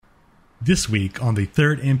This week on the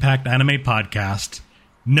Third Impact Anime Podcast,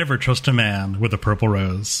 Never Trust a Man with a Purple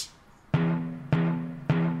Rose.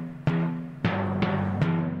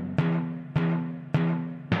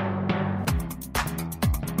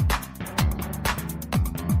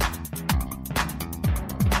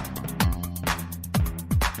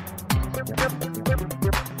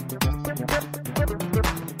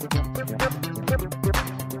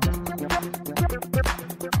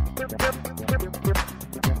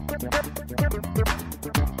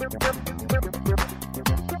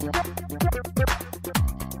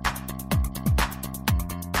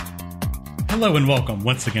 Hello and welcome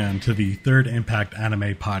once again to the Third Impact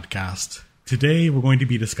Anime Podcast. Today we're going to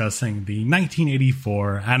be discussing the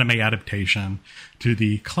 1984 anime adaptation to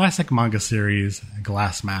the classic manga series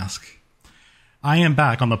Glass Mask. I am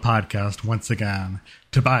back on the podcast once again,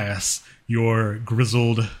 Tobias, your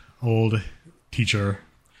grizzled old teacher,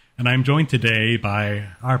 and I'm joined today by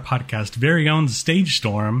our podcast very own Stage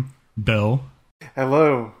Storm, Bill.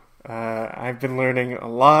 Hello. I've been learning a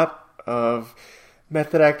lot of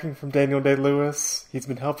method acting from Daniel Day-Lewis. He's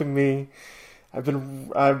been helping me. I've been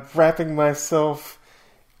wrapping myself,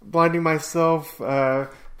 blinding myself,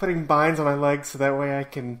 putting binds on my legs so that way I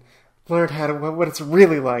can learn what it's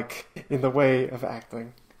really like in the way of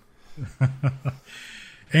acting.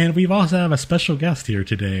 And we've also have a special guest here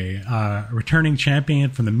today, a returning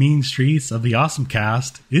champion from the mean streets of the Awesome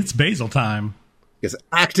Cast. It's Basil time. Because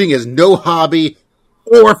acting is no hobby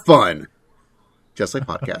or fun, just like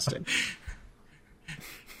podcasting.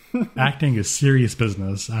 Acting is serious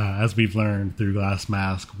business, as we've learned through Glass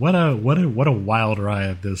Mask. What a wild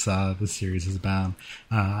ride this series has been.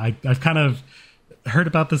 I've kind of heard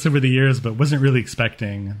about this over the years, but wasn't really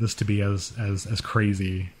expecting this to be as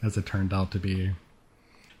crazy as it turned out to be.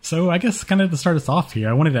 So I guess kind of to start us off here,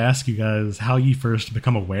 I wanted to ask you guys how you first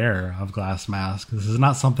become aware of Glass Mask. This is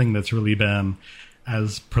not something that's really been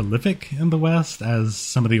as prolific in the West as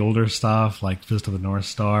some of the older stuff, like Fist of the North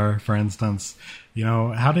Star, for instance. You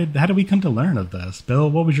know, how did we come to learn of this? Bill,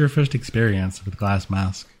 what was your first experience with Glass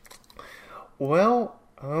Mask? Well,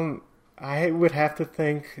 I would have to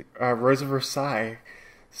think Rose of Versailles.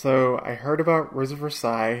 So I heard about Rose of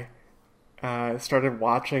Versailles, started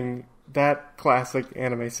watching that classic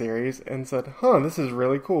anime series, and said, this is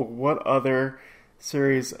really cool. What other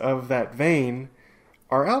series of that vein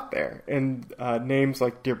are out there? And names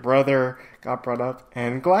like Dear Brother got brought up,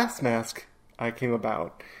 and Glass Mask came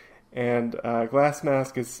about. And Glass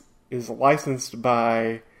Mask is licensed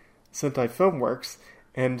by Sentai Filmworks,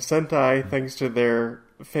 and Sentai, thanks to their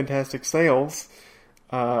fantastic sales,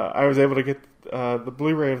 I was able to get the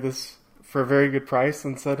Blu-ray of this for a very good price,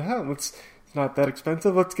 and said, it's not that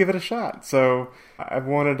expensive, let's give it a shot. So I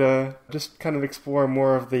wanted to just kind of explore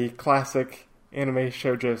more of the classic anime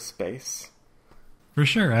shoujo space. For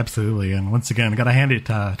sure, absolutely. And once again, got to hand it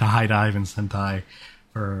to High Dive and Sentai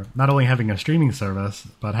for not only having a streaming service,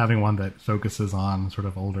 but having one that focuses on sort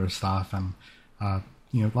of older stuff and a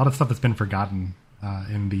lot of stuff that's been forgotten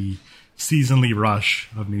in the seasonally rush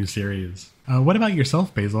of new series. What about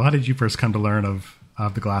yourself, Basil? How did you first come to learn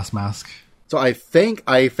of the Glass Mask? So I think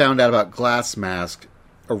I found out about Glass Mask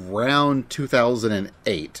around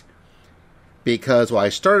 2008, because what I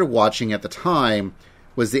started watching at the time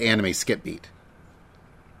was the anime Skip Beat.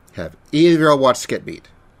 Have either of you all watched Skip Beat?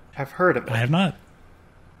 I've heard of it. I have not.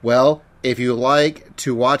 Well, if you like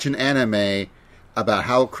to watch an anime about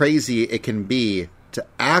how crazy it can be to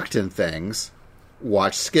act in things,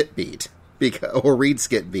 watch Skip Beat or read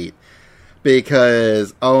Skip Beat,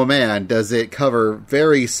 because oh man, does it cover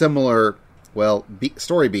very similar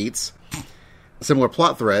story beats, similar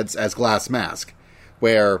plot threads as Glass Mask,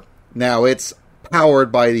 where now it's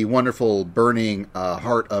powered by the wonderful burning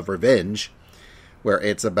heart of revenge, where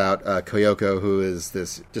it's about Koyoko, who is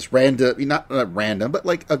this just random, not random, but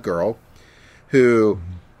like a girl who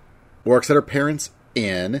works at her parents'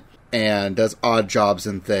 inn and does odd jobs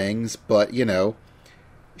and things, but,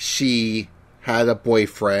 she had a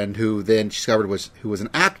boyfriend who then she discovered who was an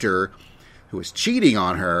actor who was cheating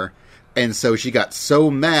on her, and so she got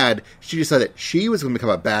so mad, she decided she was going to become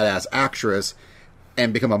a badass actress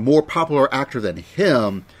and become a more popular actor than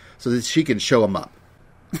him so that she can show him up.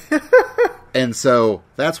 And so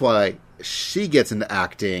that's why she gets into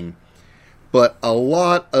acting. But a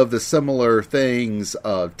lot of the similar things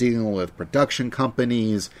of dealing with production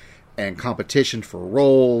companies and competition for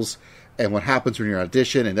roles and what happens when you're in an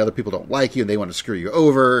audition and other people don't like you and they want to screw you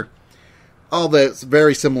over. All that's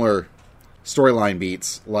very similar storyline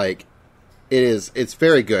beats. Like, it's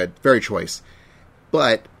very good, very choice.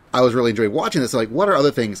 But I was really enjoying watching this. Like, what are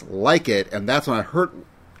other things like it? And that's when I heard,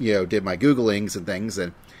 did my Googlings and things,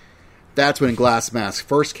 and that's when Glass Mask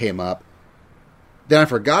first came up, Then I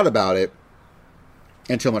forgot about it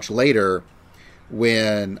until much later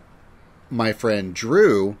when my friend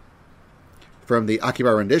Drew from the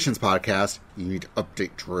Akiba Renditions podcast, you need to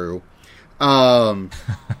update Drew. I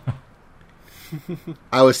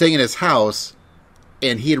was staying in his house,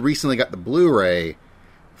 and he had recently got the Blu-ray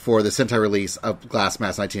for the Sentai release of Glass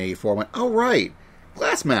Mask 1984. I went, oh, right,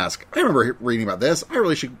 Glass Mask. I remember reading about this. I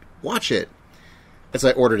really should watch it. And so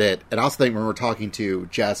I ordered it, and I also think when we were talking to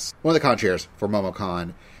Jess, one of the con-chairs for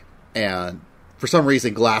MomoCon, and for some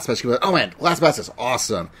reason, Glass Mask, she was like, oh man, Glass Mask is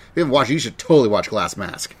awesome. If you haven't watched it, you should totally watch Glass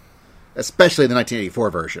Mask. Especially the 1984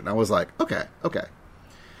 version. I was like, okay.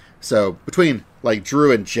 So, between, like,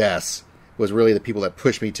 Drew and Jess was really the people that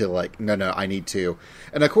pushed me to, like, no, I need to.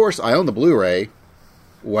 And, of course, I own the Blu-ray.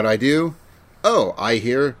 What'd I do? Oh, I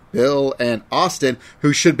hear Bill and Austin,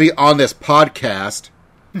 who should be on this podcast.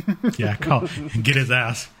 Yeah, get his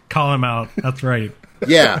ass. Call him out. That's right.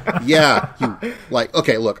 Yeah. You, like,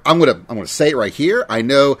 okay, look, I'm gonna say it right here. I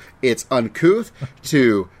know it's uncouth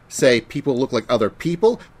to say people look like other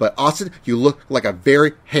people, but Austin, you look like a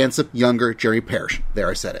very handsome, younger Jeremy Parrish. There,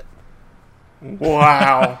 I said it.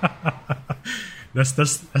 Wow. That's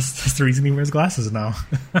the reason he wears glasses now.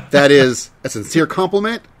 That is a sincere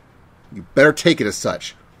compliment. You better take it as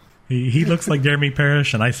such. He looks like Jeremy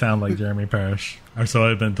Parrish, and I sound like Jeremy Parrish, or so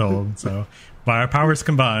I've been told. So, by our powers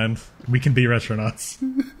combined, we can be retronauts.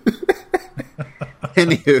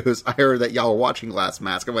 Anywho, I heard that y'all were watching Glass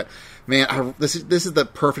Mask. I went, man, this is the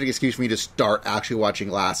perfect excuse for me to start actually watching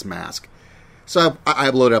Glass Mask. So I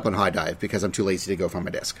loaded up on High Dive because I'm too lazy to go find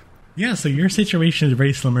my disc. Yeah, so your situation is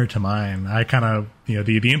very similar to mine. I kind of,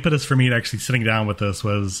 the impetus for me to actually sitting down with this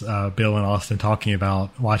was Bill and Austin talking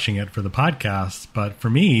about watching it for the podcast. But for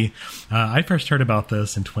me, I first heard about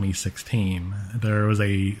this in 2016. There was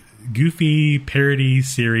a goofy parody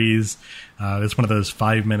series. It's one of those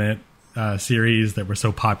 5-minute series that were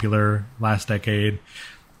so popular last decade.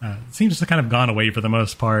 It seems to have kind of gone away for the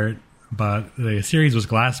most part. But the series was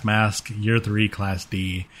Glass Mask Year 3 Class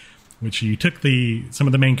D, which you took some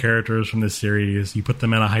of the main characters from this series, you put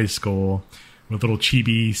them in a high school with little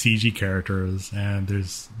chibi CG characters, and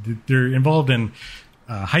they're involved in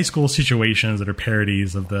high school situations that are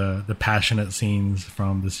parodies of the passionate scenes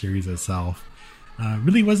from the series itself.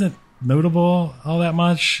 Really wasn't notable all that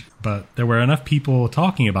much, but there were enough people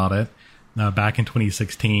talking about it back in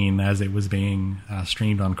 2016 as it was being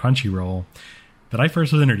streamed on Crunchyroll that I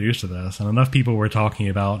first was introduced to this, and enough people were talking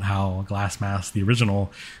about how Glass Mask, the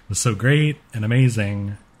original, was so great and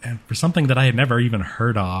amazing, and for something that I had never even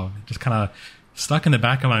heard of, it just kind of stuck in the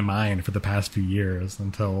back of my mind for the past few years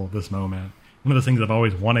until this moment. One of the things I've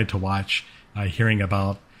always wanted to watch, hearing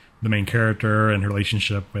about the main character and her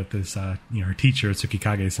relationship with this, her teacher,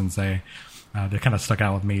 Tsukikage Sensei, that kind of stuck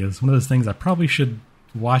out with me as one of those things I probably should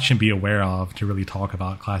watch and be aware of to really talk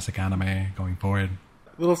about classic anime going forward.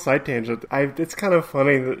 Little side tangent. It's kind of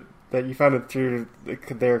funny that you found it through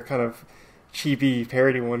their kind of chibi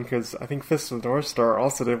parody one, because I think Fist of the North Star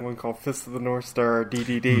also did one called Fist of the North Star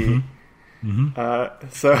DDD.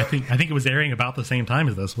 So I think it was airing about the same time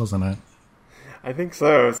as this, wasn't it? I think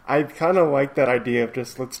so. I kind of like that idea of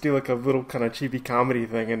just let's do like a little kind of chibi comedy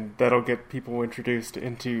thing, and that'll get people introduced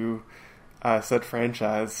into said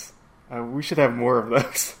franchise. We should have more of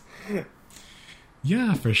those.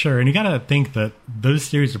 Yeah, for sure. And you gotta think that those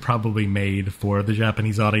series are probably made for the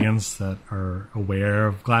Japanese audience that are aware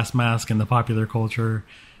of Glass Mask and the popular culture.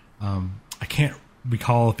 I can't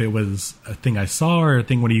recall if it was a thing I saw or a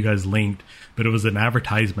thing one of you guys linked, but it was an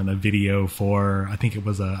advertisement, a video for, I think it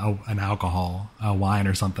was an alcohol, a wine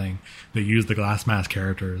or something, that used the Glass Mask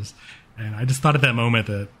characters. And I just thought at that moment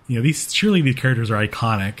that, these characters are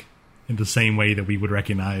iconic in the same way that we would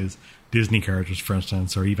recognize Disney characters, for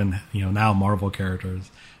instance, or even, now Marvel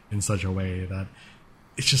characters in such a way that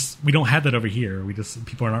it's just, we don't have that over here.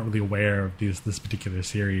 People are not really aware of this particular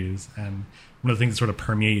series. And one of the things that sort of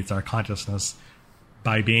permeates our consciousness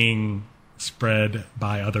by being spread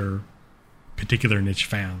by other particular niche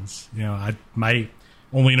fans. My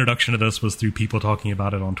only introduction to this was through people talking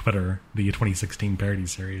about it on Twitter, the 2016 parody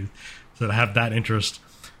series. So to have that interest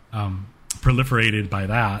proliferated by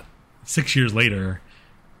that 6 years later,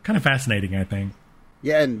 kind of fascinating, I think.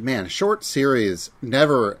 Yeah, and man, short series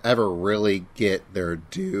never ever really get their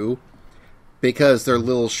due because they're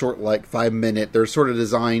little short, like 5-minute. They're sort of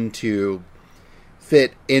designed to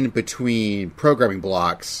fit in between programming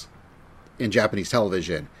blocks in Japanese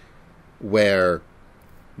television, where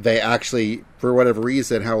they actually, for whatever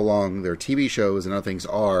reason, how long their TV shows and other things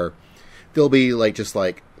are, they'll be just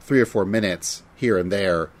 3 or 4 minutes here and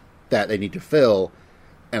there that they need to fill.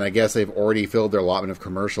 And I guess they've already filled their allotment of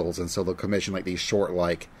commercials, and so they'll commission these short,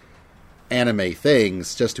 anime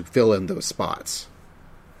things just to fill in those spots.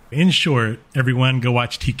 In short, everyone go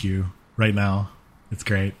watch TQ right now. It's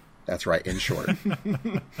great. That's right, in short.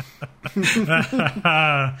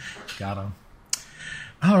 Got him.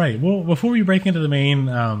 All right. Well, before we break into the main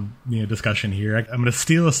discussion here, I'm going to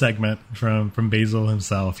steal a segment from Basil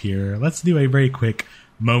himself here. Let's do a very quick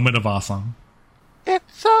moment of awesome.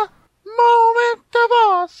 It's a moment of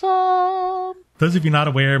awesome. Those of you not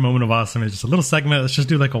aware, moment of awesome is just a little segment. Let's just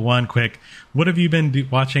do like a one quick. What have you been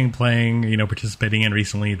watching, playing, participating in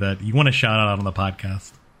recently that you want to shout out on the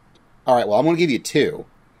podcast? All right. Well, I'm going to give you two.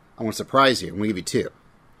 I want to surprise you. I'm going to give you two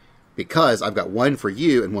because I've got one for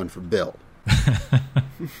you and one for Bill.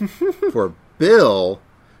 For Bill,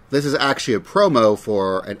 this is actually a promo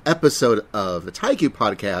for an episode of the Taiku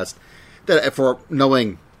podcast that, for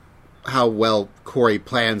knowing how well Corey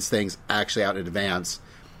plans things actually out in advance,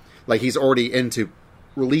 like he's already into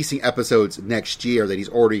releasing episodes next year that he's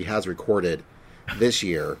already has recorded this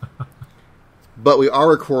year. But we are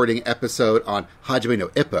recording episode on Hajime no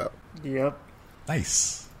Ippo. Yep.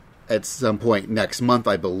 Nice. At some point next month,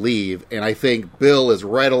 I believe. And I think Bill is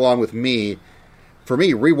right along with me. For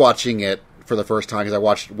me, rewatching it for the first time, because I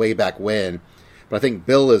watched it way back when. But I think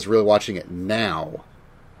Bill is really watching it now.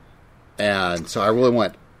 And so I really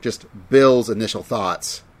want just Bill's initial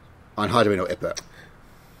thoughts on Hajime no Ippo.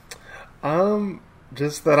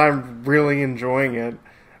 Just that I'm really enjoying it.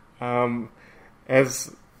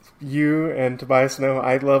 As you and Tobias know,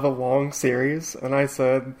 I love a long series. And I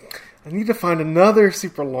said, I need to find another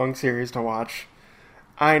super long series to watch.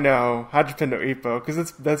 I know, Hajime no Ippo,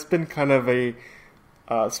 because that's been kind of a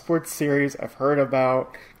sports series I've heard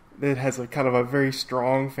about. It has a kind of a very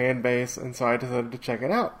strong fan base, and so I decided to check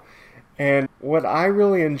it out. And what I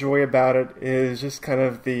really enjoy about it is just kind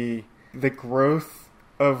of the growth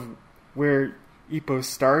of where Ippo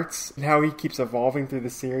starts and how he keeps evolving through the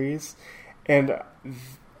series, and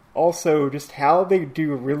also just how they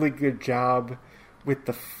do a really good job with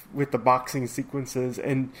the boxing sequences,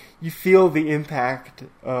 and you feel the impact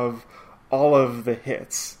of all of the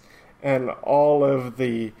hits and all of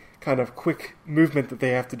the kind of quick movement that they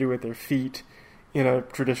have to do with their feet in a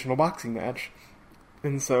traditional boxing match.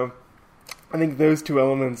 And so I think those two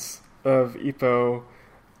elements of Ippo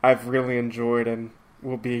I've really enjoyed and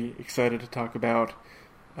will be excited to talk about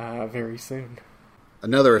very soon.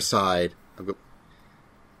 Another aside,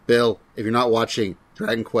 Bill, if you're not watching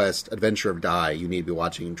Dragon Quest Adventure of Dai, you need to be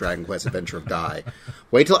watching Dragon Quest Adventure of Dai.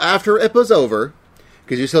 Wait till after Ippo's over,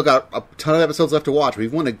 because you still got a ton of episodes left to watch.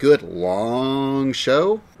 We've won a good long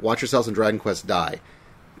show. Watch yourselves in Dragon Quest Dai.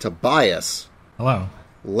 Tobias. Hello.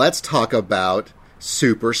 Let's talk about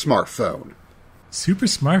Super Smartphone. Super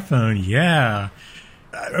Smartphone, yeah.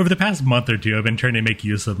 Over the past month or two, I've been trying to make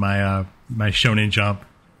use of my my Shonen Jump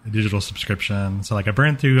digital subscription. So, I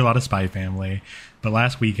burned through a lot of Spy Family, but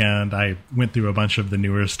last weekend I went through a bunch of the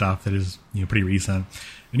newer stuff that is pretty recent.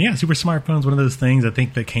 And yeah, Super Smartphone is one of those things I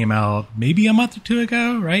think that came out maybe a month or two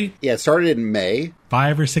ago, right? Yeah, it started in May.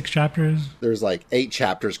 5 or 6 chapters. There's 8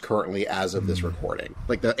 chapters currently as of this recording.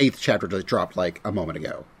 The 8th chapter just dropped a moment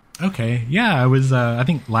ago. Okay, yeah, I was, I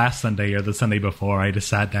think last Sunday or the Sunday before, I just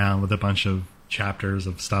sat down with a bunch of chapters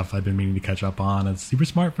of stuff I've been meaning to catch up on, and Super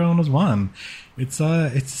Smartphone was one. It's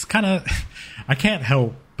kind of, I can't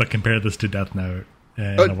help but compare this to Death Note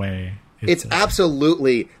in a way. It's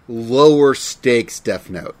absolutely lower stakes Death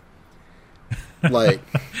Note.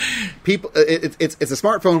 People, it's a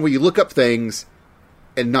smartphone where you look up things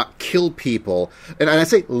and not kill people. And I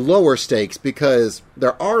say lower stakes because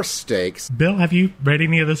there are stakes. Bill, have you read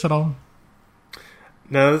any of this at all?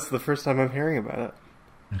 No, this is the first time I'm hearing about it.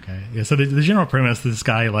 Okay, yeah. So the general premise, this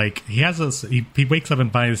guy, he wakes up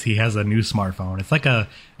and finds he has a new smartphone. It's like a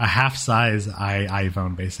half-size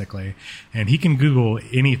iPhone, basically. And he can Google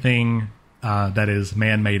anything that is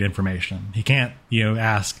man-made information. He can't,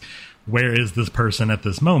 ask, where is this person at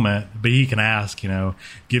this moment? But he can ask,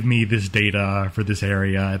 give me this data for this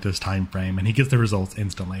area at this time frame. And he gets the results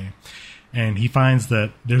instantly. And he finds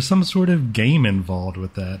that there's some sort of game involved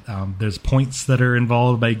with that. There's points that are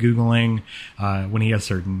involved by Googling when he has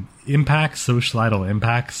certain impacts, societal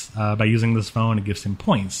impacts. By using this phone, it gives him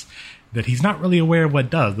points that he's not really aware of what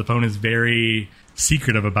does. The phone is very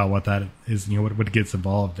secretive about what that is, what gets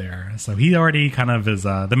involved there. So he already kind of is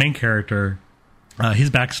the main character. His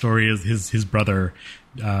backstory is his brother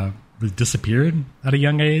was disappeared at a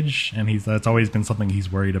young age, and that's always been something he's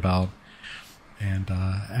worried about. And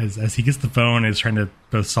as he gets the phone, is trying to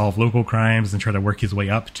both solve local crimes and try to work his way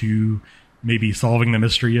up to maybe solving the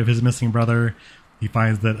mystery of his missing brother, he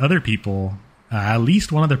finds that other people, at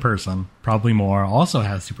least one other person, probably more, also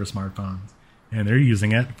has super smartphones. And they're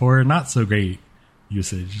using it for not so great,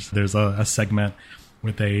 usage. There's a segment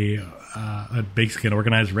with a basically an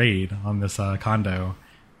organized raid on this condo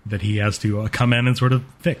that he has to come in and sort of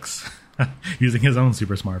fix using his own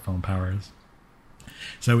super smartphone powers.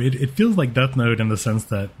 So it feels like Death Note in the sense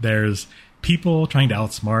that there's people trying to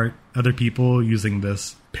outsmart other people using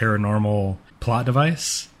this paranormal plot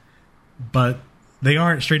device, but they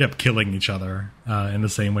aren't straight up killing each other in the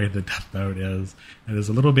same way that Death Note is. It is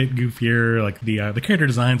a little bit goofier. Like the character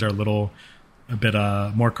designs are a bit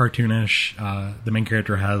more cartoonish. The main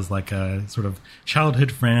character has like a sort of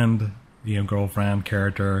childhood friend, girlfriend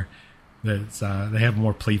character. That's they have a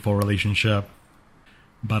more playful relationship.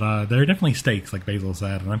 But there are definitely stakes, like Basil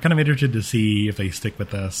said, and I'm kind of interested to see if they stick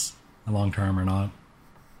with this long term or not.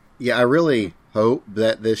 Yeah, I really hope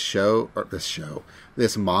that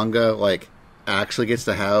this manga, like, actually gets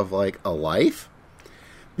to have, like, a life.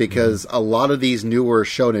 Because a lot of these newer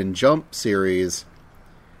Shonen Jump series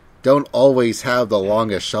don't always have the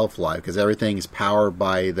longest shelf life, because everything's powered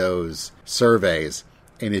by those surveys.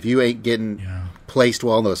 And if you ain't getting placed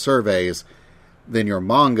well in those surveys, then your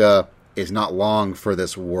manga is not long for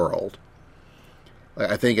this world.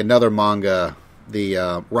 I think another manga, the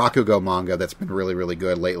Rakugo manga that's been really, really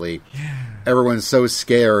good lately, everyone's so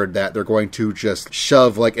scared that they're going to just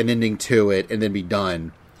shove like an ending to it and then be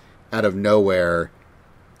done out of nowhere.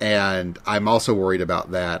 And I'm also worried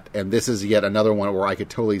about that. And this is yet another one where I could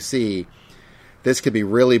totally see this could be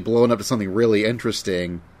really blown up to something really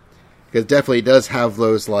interesting. Because it definitely does have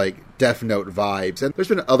those, like, Death Note vibes. And there's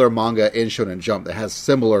been other manga in Shonen Jump that has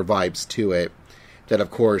similar vibes to it. That,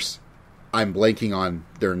 of course, I'm blanking on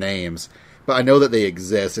their names. But I know that they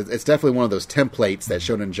exist. It's definitely one of those templates that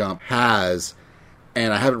Shonen Jump has.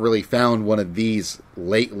 And I haven't really found one of these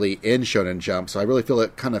lately in Shonen Jump. So I really feel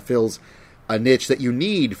it kind of fills a niche that you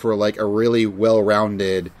need for, like, a really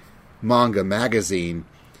well-rounded manga magazine.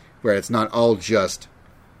 Where it's not all just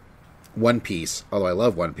One Piece. Although I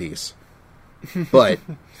love One Piece. But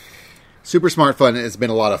Super Smart Fun has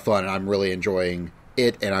been a lot of fun, and I'm really enjoying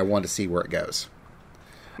it, and I want to see where it goes.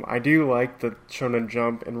 I do like that Shonen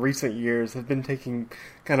Jump in recent years have been taking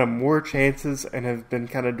kind of more chances and have been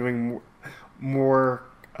kind of doing more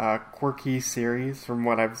quirky series from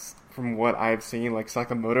what I've seen, like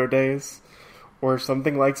Sakamoto Days or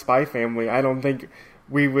something like Spy Family. I don't think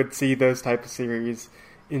we would see those type of series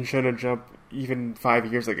in Shonen Jump even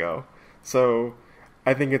 5 years ago. So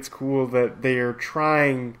I think it's cool that they are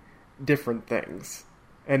trying different things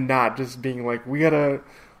and not just being like, we gotta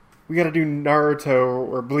do Naruto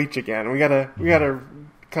or Bleach again. We gotta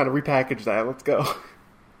kind of repackage that. Let's go.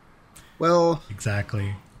 Well,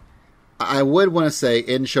 exactly. I would want to say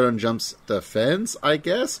in Shonen Jump's defense, I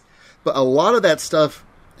guess, but a lot of that stuff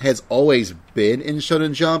has always been in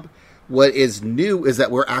Shonen Jump. What is new is that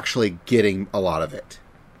we're actually getting a lot of it.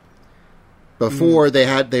 Before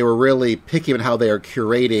they were really picky on how they are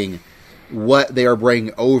curating what they are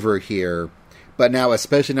bringing over here. But now,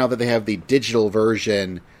 especially now that they have the digital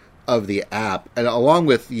version of the app, and along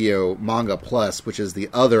with Manga Plus, which is the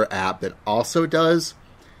other app that also does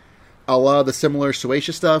a lot of the similar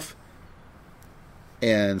Shueisha stuff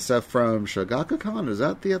and stuff from Shogakukan. Is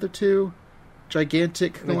that the other two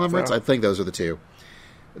gigantic conglomerates? I think those are the two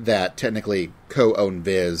that technically co-own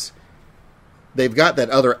Viz. They've got that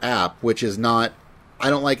other app, which is not, I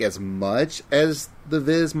don't like as much as the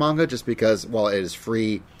Viz manga, just because while it is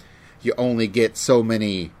free, you only get so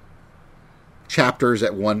many chapters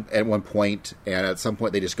at one point, and at some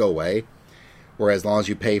point they just go away. Whereas as long as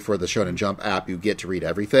you pay for the Shonen Jump app, you get to read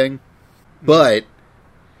everything. But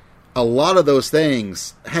a lot of those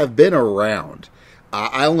things have been around.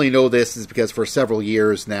 I only know this is because for several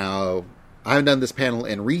years now, I haven't done this panel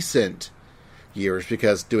in recent years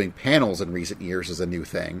because doing panels in recent years is a new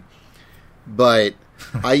thing. But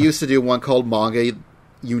I used to do one called Manga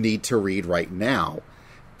You Need to Read Right Now.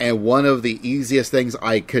 And one of the easiest things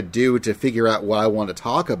I could do to figure out what I want to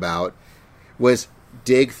talk about was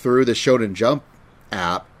dig through the Shonen Jump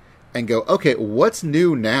app and go, okay, what's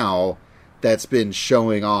new now that's been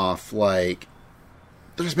showing off? Like,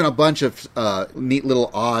 there's been a bunch of neat little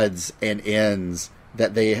odds and ends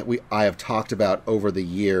that I have talked about over the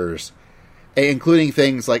years, including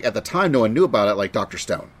things like at the time no one knew about it, like Dr.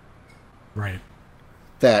 Stone. Right.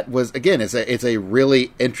 That was, again, it's a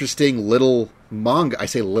really interesting little manga. I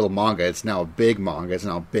say little manga. It's now a big manga. It's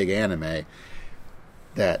now a big anime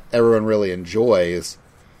that everyone really enjoys.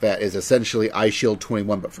 That is essentially iShield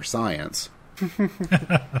 21, but for science.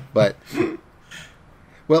 But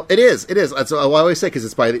well, it is. That's what I always say,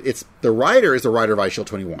 because the writer is the writer of iShield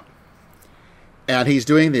 21, and he's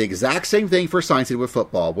doing the exact same thing for science he did with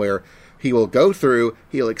football, where he will go through,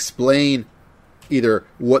 he'll explain either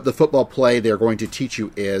what the football play they're going to teach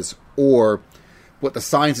you is, or what the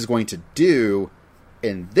science is going to do.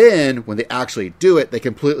 And then, when they actually do it, they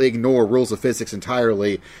completely ignore rules of physics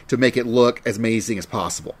entirely to make it look as amazing as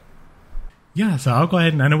possible. Yeah, so I'll go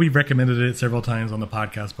ahead, and I know we've recommended it several times on the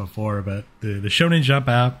podcast before, but the Shonen Jump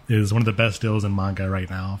app is one of the best deals in manga right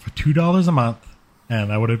now for $2 a month.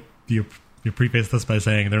 And I would have you preface this by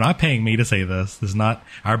saying they're not paying me to say this. This is not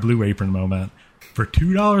our Blue Apron moment. For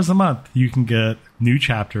 $2 a month, you can get new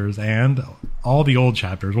chapters and all the old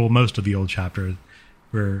chapters, well, most of the old chapters,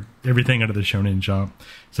 for everything under the Shonen Jump.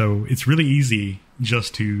 So it's really easy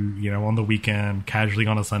just to, on the weekend, casually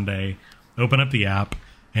on a Sunday, open up the app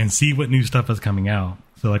and see what new stuff is coming out.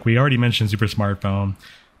 So like we already mentioned Super Smartphone,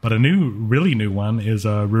 but a really new one is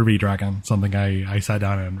Ruri Dragon, something I sat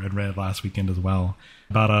down and read last weekend as well,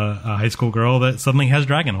 about a high school girl that suddenly has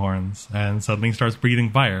dragon horns and suddenly starts breathing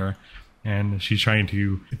fire. And she's trying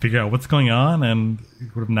to figure out what's going on and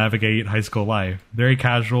sort of navigate high school life. Very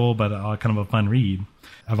casual, but kind of a fun read.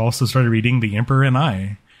 I've also started reading The Emperor and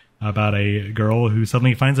I, about a girl who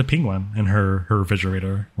suddenly finds a penguin in her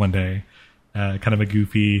refrigerator one day. Kind of a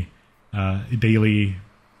goofy daily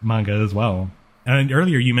manga as well. And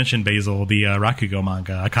earlier you mentioned, Basil, the Rakugo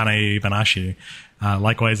manga, Akane Banashi.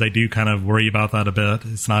 Likewise, I do kind of worry about that a bit.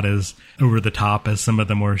 It's not as over the top as some of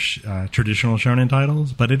the more traditional shonen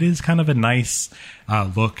titles, but it is kind of a nice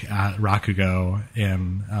look at Rakugo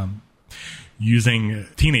and using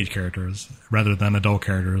teenage characters rather than adult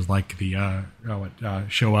characters like the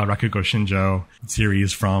Showa Rakugo Shinjo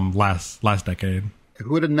series from last decade.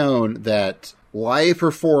 Who would have known that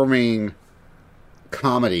live-performing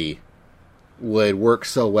comedy would work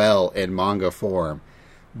so well in manga form?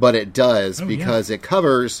 But it does, because it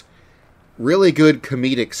covers really good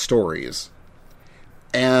comedic stories.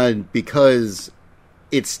 And because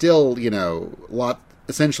it's still,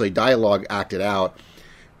 essentially dialogue acted out,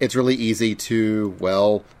 it's really easy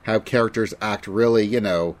to, have characters act really,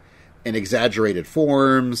 in exaggerated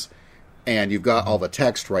forms, and you've got all the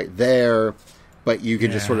text right there, but you can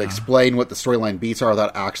just sort of explain what the storyline beats are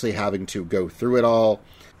without actually having to go through it all.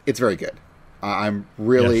 It's very good. I'm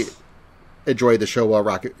really enjoyed the Showa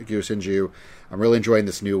Rakugo Shinju. I'm really enjoying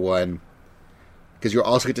this new one, because you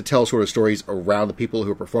also get to tell sort of stories around the people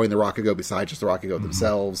who are performing the Rakugo besides just the Rakugo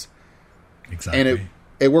themselves. Exactly. And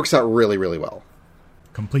it works out really, really well.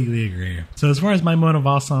 Completely agree. So as far as my moment of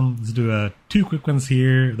awesome, let's do two quick ones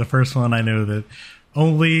here. The first one I know that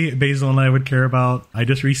only Basil and I would care about. I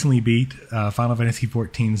just recently beat Final Fantasy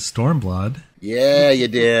XIV Stormblood. Yeah, you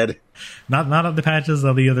did. Not of the patches,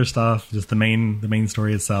 of the other stuff, just the main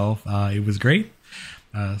story itself. It was great.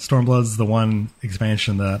 Stormblood's the one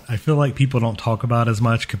expansion that I feel like people don't talk about as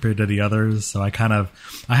much compared to the others. So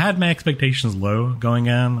I had my expectations low going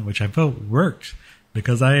in, which I felt worked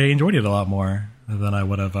because I enjoyed it a lot more than I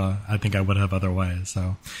would have. I think I would have otherwise. So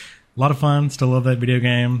a lot of fun. Still love that video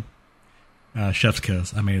game. Chef's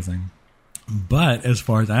kiss, amazing. But as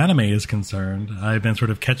far as anime is concerned, I've been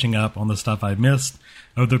sort of catching up on the stuff I missed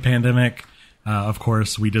of the pandemic. Of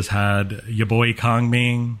course, we just had Your Boy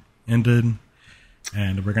Kongming ended,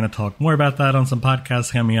 and we're going to talk more about that on some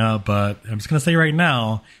podcasts coming up. But I'm just going to say right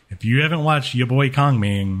now, if you haven't watched Your Boy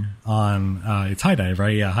Kongming on, it's High Dive,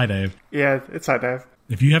 right? Yeah, High Dive. Yeah, it's High Dive.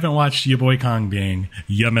 If you haven't watched Your Boy Kongming,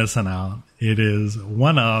 you're missing out. It is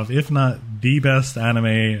one of, if not the best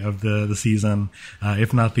anime of the season,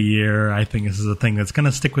 if not the year. I think this is a thing that's going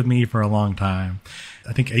to stick with me for a long time.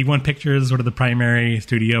 I think A1 Pictures is sort of the primary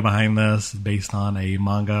studio behind this, based on a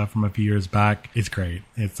manga from a few years back. It's great.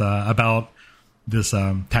 It's about this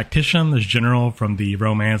tactician, this general from the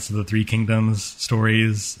Romance of the Three Kingdoms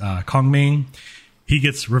stories, Kongming. He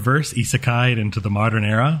gets reverse isekai'd into the modern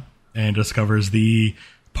era and discovers the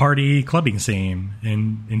party clubbing scene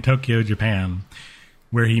in Tokyo, Japan,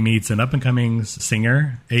 where he meets an up-and-coming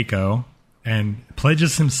singer, Eiko, and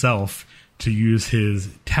pledges himself to use his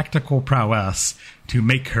tactical prowess to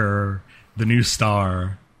make her the new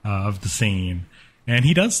star of the scene. And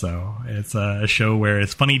he does so. It's a show where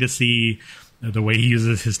it's funny to see the way he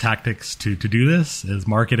uses his tactics to do this, his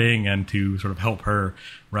marketing, and to sort of help her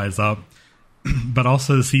rise up. But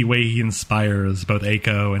also to see the way he inspires both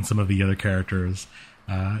Eiko and some of the other characters.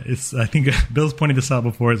 I think Bill's pointed this out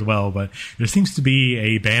before as well, but there seems to be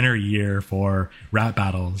a banner year for rap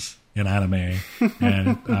battles in anime,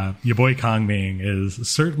 and Your Boy Kongming is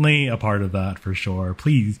certainly a part of that for sure.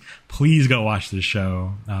 Please go watch this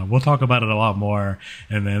show. We'll talk about it a lot more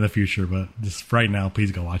in the future, but just right now,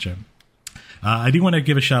 please go watch it. I do want to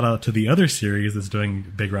give a shout out to the other series that's doing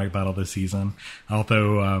Big Rag Battle this season,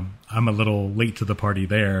 although I'm a little late to the party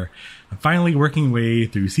there. I'm finally working way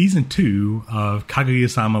through season 2 of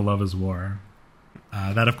Kaguya-sama Love is War.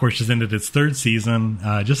 That, of course, just ended its third season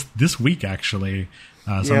just this week, actually.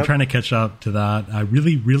 So I'm trying to catch up to that. I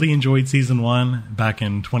really, really enjoyed season 1 back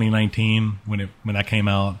in 2019 when that came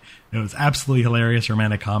out. It was absolutely hilarious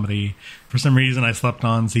romantic comedy. For some reason, I slept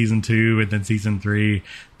on season 2 and then season 3.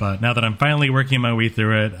 But now that I'm finally working my way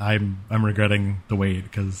through it, I'm regretting the wait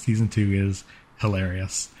because season 2 is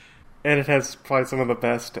hilarious. And it has probably some of the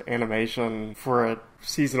best animation for a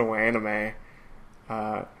seasonal anime.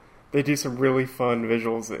 They do some really fun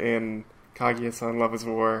visuals in Kaguya-san Love is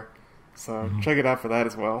War. So check it out for that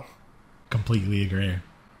as well. Completely agree.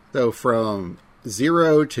 So from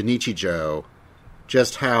Zero to Nichijou,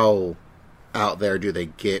 just how out there do they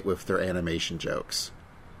get with their animation jokes?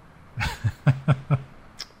 Well,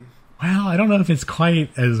 I don't know if it's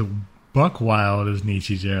quite as buck wild as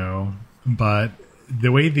Nichijou, but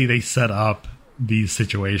the way they set up these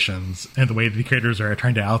situations and the way the creators are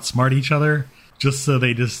trying to outsmart each other, just so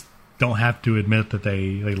they just don't have to admit that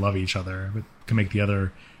they love each other, but can make the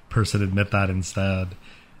other person admit that instead.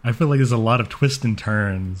 I feel like there's a lot of twists and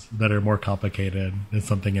turns that are more complicated than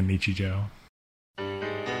something in Nichijou.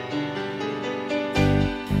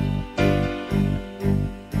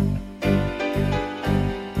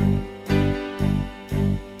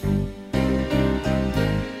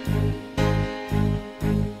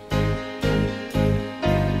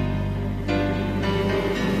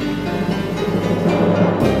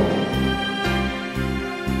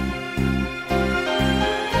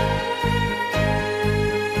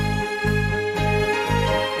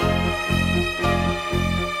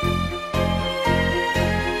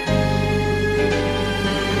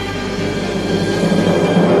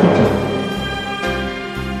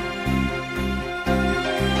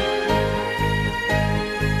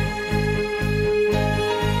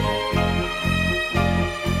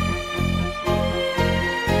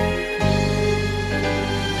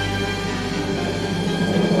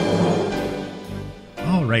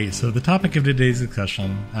 Right, so the topic of today's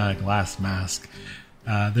discussion, Glass Mask.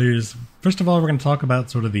 First of all, we're going to talk about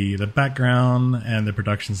sort of the background and the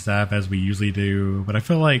production staff as we usually do, but I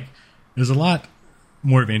feel like there's a lot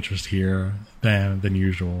more of interest here than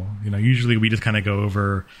usual. Usually we just kind of go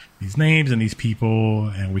over these names and these people,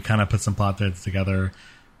 and we kind of put some plot threads together.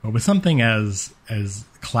 But with something as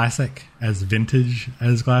classic, as vintage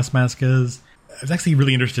as Glass Mask is, I was actually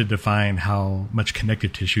really interested to find how much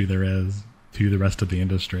connective tissue there is to the rest of the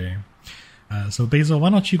industry. So Basil, why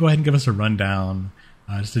don't you go ahead and give us a rundown,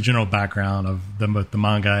 just a general background of both the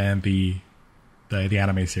manga and the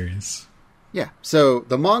anime series. Yeah, so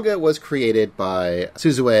the manga was created by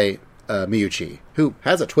Suzue Miyuchi, who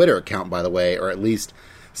has a Twitter account, by the way, or at least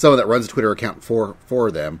someone that runs a Twitter account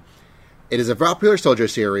for them. It is a popular soldier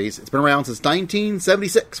series. It's been around since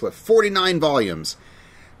 1976 with 49 volumes.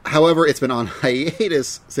 However, it's been on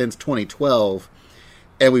hiatus since 2012,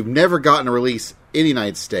 and we've never gotten a release in the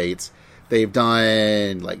United States. They've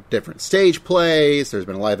done different stage plays. There's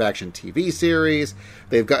been a live-action TV series.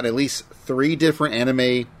 They've gotten at least 3 different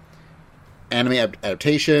anime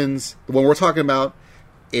adaptations. The one we're talking about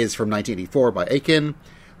is from 1984 by Aiken.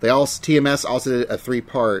 TMS also did a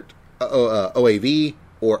 3-part OAV,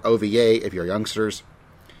 or OVA if you're youngsters,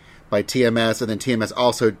 by TMS. And then TMS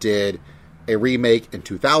also did a remake in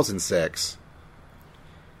 2006.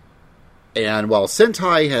 And while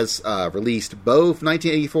Sentai has released both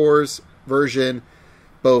 1984's version,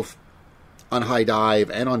 both on High Dive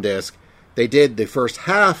and on disc, they did the first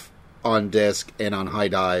half on disc and on High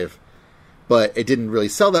Dive, but it didn't really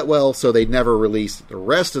sell that well, so they never released the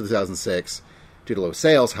rest of 2006 due to low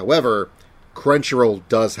sales. However, Crunchyroll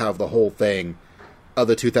does have the whole thing of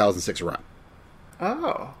the 2006 run.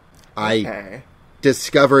 Oh. I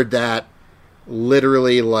discovered that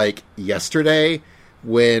literally yesterday,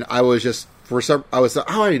 when I was just,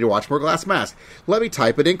 I need to watch more Glass Mask. Let me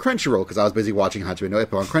type it in Crunchyroll, because I was busy watching Hajime no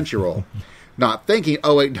Ippo on Crunchyroll. Not thinking,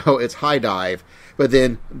 oh wait, no, it's High Dive. But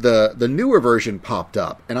then the newer version popped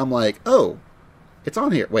up, and I'm like, oh, it's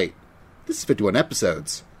on here. Wait, this is 51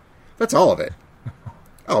 episodes. That's all of it.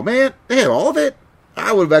 Oh man, they have all of it?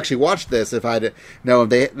 I would have actually watched this if I'd known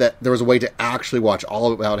that there was a way to actually watch all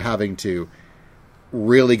of it without having to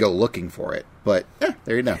really go looking for it. But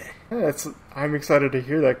there you go. Yeah, I'm excited to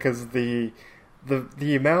hear that, because the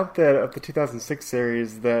amount of the 2006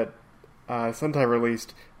 series that Sentai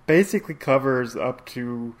released basically covers up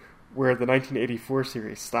to where the 1984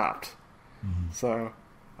 series stopped. Mm-hmm. So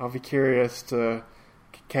I'll be curious to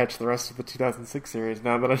catch the rest of the 2006 series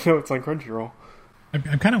now that I know it's on Crunchyroll.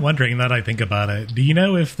 I'm kind of wondering, that I think about it. Do you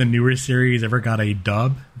know if the newer series ever got a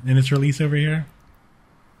dub in its release over here?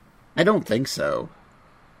 I don't think so.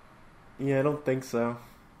 Yeah, I don't think so.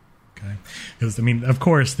 Okay. Because, I mean, of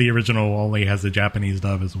course, the original only has a Japanese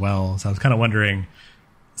dub as well. So I was kind of wondering,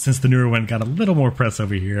 since the newer one got a little more press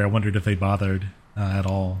over here, I wondered if they bothered at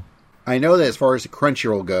all. I know that as far as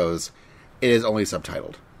Crunchyroll goes, it is only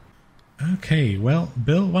subtitled. Okay, well,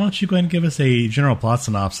 Bill, why don't you go ahead and give us a general plot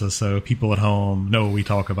synopsis so people at home know what we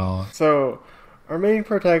talk about. So, our main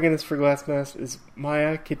protagonist for Glass Mask is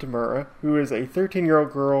Maya Kitamura, who is a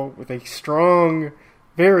 13-year-old girl with a strong,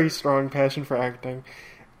 very strong passion for acting.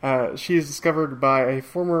 She is discovered by a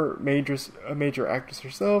former major actress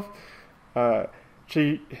herself,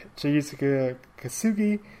 Chiyusuke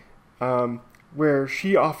Kasugi, where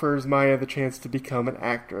she offers Maya the chance to become an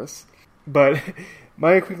actress. But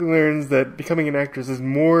Maya quickly learns that becoming an actress is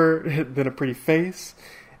more than a pretty face,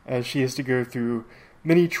 as she has to go through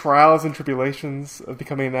many trials and tribulations of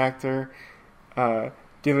becoming an actor,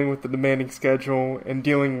 dealing with the demanding schedule, and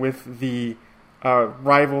dealing with the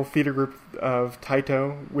rival theater group of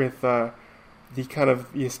Taito, with the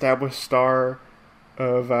established star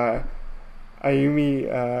of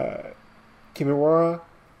Ayumi Kimiwara,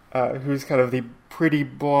 who's kind of the pretty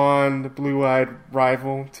blonde, blue-eyed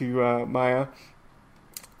rival to Maya.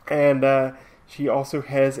 And she also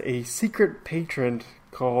has a secret patron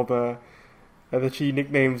called that she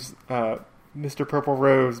nicknames Mr. Purple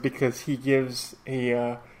Rose, because he gives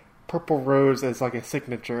a purple rose as like a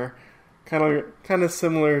signature, kind of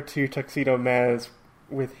similar to Tuxedo Maz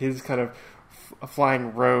with his kind of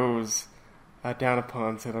flying rose down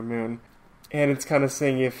upon Sailor Moon. And it's kind of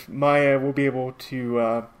saying if Maya will be able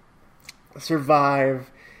to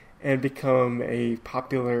survive and become a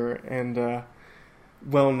popular and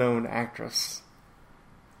well-known actress.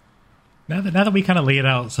 Now that we kind of lay it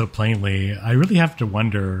out so plainly, I really have to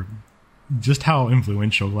wonder just how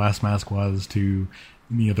influential Glass Mask was to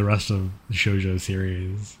the rest of the shoujo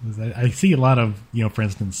series. I see a lot of, for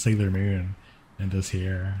instance, Sailor Moon in this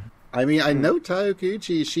here. I mean, I know Tayo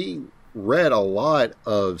Kikuchi, she read a lot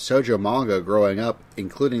of shoujo manga growing up,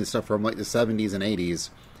 including stuff from like the 70s and 80s.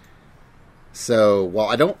 So, while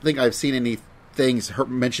I don't think I've seen any things her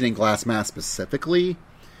mentioning Glass Mask specifically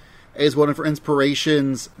as one of her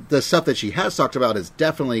inspirations, the stuff that she has talked about is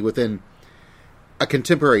definitely within a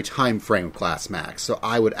contemporary time frame of Glass Mask. So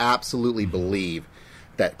I would absolutely believe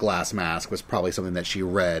that Glass Mask was probably something that she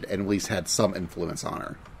read and at least had some influence on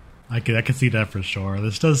her. I could see that for sure.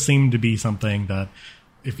 This does seem to be something that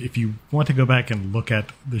if you want to go back and look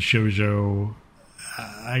at the shoujo,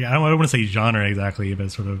 I don't want to say genre exactly,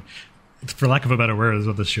 but sort of, for lack of a better word, is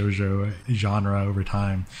what the shoujo genre over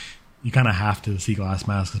time, you kind of have to see Glass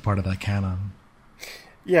Mask as part of that canon.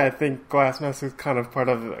 Yeah, I think Glass Mask is kind of part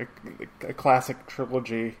of a classic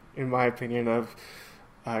trilogy, in my opinion, of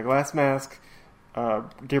Glass Mask,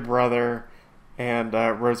 Dear Brother, and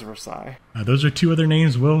Rose of Versailles. Those are two other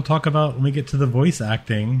names we'll talk about when we get to the voice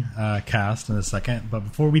acting cast in a second. But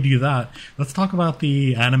before we do that, let's talk about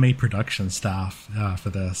the anime production staff for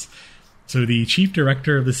this. So the chief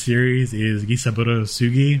director of the series is Gisaburo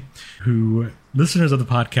Sugi, who listeners of the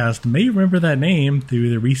podcast may remember that name through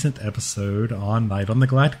the recent episode on Night on the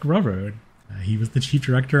Galactic Railroad. He was the chief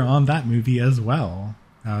director on that movie as well.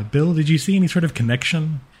 Bill, did you see any sort of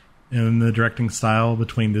connection in the directing style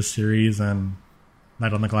between this series and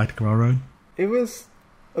Night on the Galactic Railroad? It was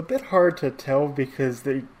a bit hard to tell because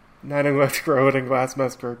the Night on the Galactic Railroad and Glass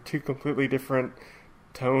Mask are two completely different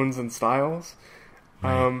tones and styles.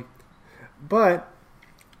 Right. But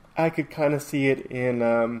I could kind of see it in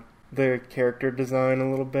the character design a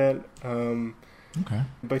little bit. Okay.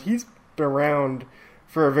 But he's been around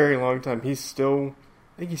for a very long time. I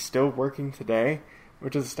think he's still working today,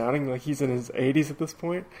 which is astounding. Like, he's in his 80s at this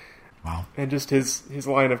point. Wow. And just his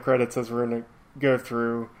line of credits, as we're going to go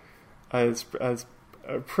through, is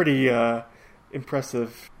pretty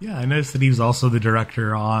impressive. Yeah, I noticed that he was also the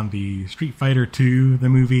director on the Street Fighter II, the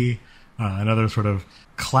movie, another sort of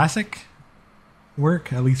classic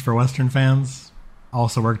work, at least for Western fans.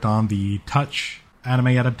 Also worked on the Touch anime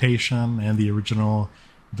adaptation and the original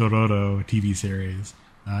Dororo TV series.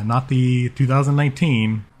 Not the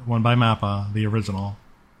 2019 one by Mappa, the original.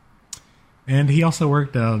 And he also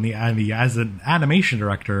worked as an animation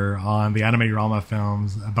director on the Anime-Rama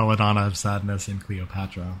films Belladonna of Sadness and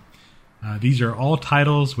Cleopatra. These are all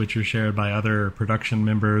titles which are shared by other production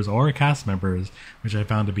members or cast members, which I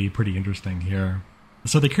found to be pretty interesting here.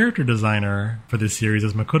 So the character designer for this series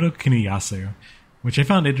is Makoto Kuniyasu, which I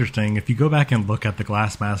found interesting. If you go back and look at the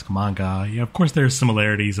Glass Mask manga, of course there's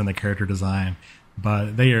similarities in the character design,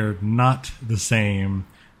 but they are not the same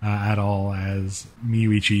at all as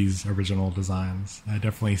Miyuichi's original designs. It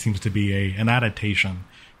definitely seems to be an adaptation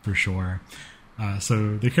for sure.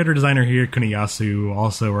 So the character designer here, Kuniyasu,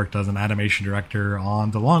 also worked as an animation director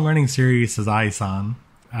on the long-running series Sazai-san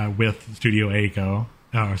with Studio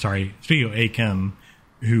Studio Aiken,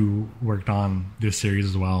 who worked on this series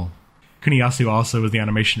as well. Kuniyasu also was the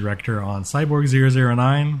animation director on Cyborg 009,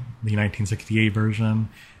 the 1968 version,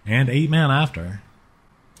 and 8 Man After.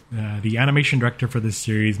 The animation director for this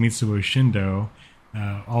series, Mitsuo Shindo,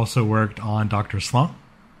 also worked on Dr. Slump,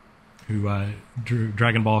 who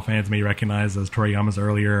Dragon Ball fans may recognize as Toriyama's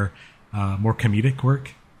earlier, more comedic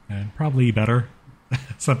work, and probably better,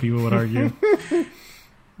 some people would argue.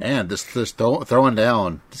 Man, just throwing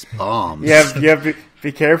down just bombs. Yeah,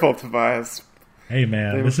 be careful, Tobias. Hey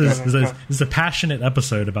man, this is a passionate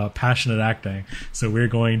episode about passionate acting, so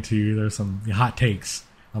there's some hot takes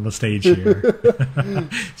on the stage here.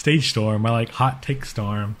 Stage storm, I like hot take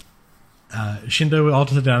storm. Shindo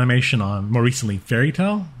also did animation on, more recently, Fairy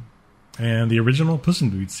Tail and the original Puss in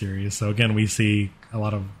Boots series. So again, we see a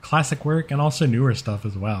lot of classic work and also newer stuff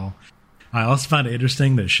as well. I also found it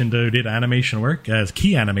interesting that Shindo did animation work as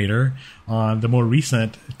key animator on the more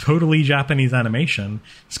recent, totally Japanese animation,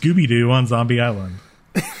 Scooby-Doo on Zombie Island.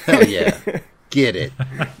 Hell yeah. Get it.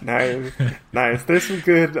 Nice. There's some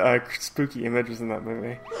good spooky images in that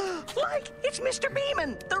movie. Like, it's Mr.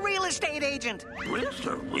 Beeman, the real estate agent.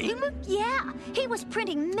 Mr. Beeman? Yeah, he was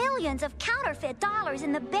printing millions of counterfeit dollars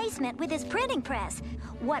in the basement with his printing press.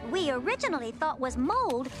 What we originally thought was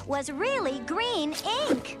mold was really green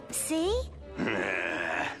ink. See?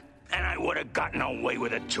 And I would have gotten away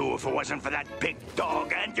with it too if it wasn't for that big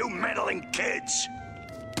dog and you meddling kids.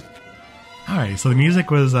 Alright, so the music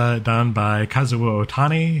was done by Kazuo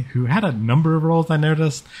Otani, who had a number of roles I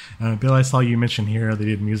noticed. Bill, I saw you mention here they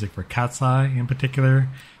did music for Cat's Eye in particular.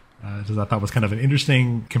 Which I thought was kind of an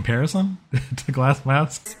interesting comparison to Glass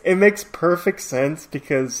Mask. It makes perfect sense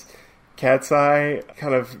because Cat's Eye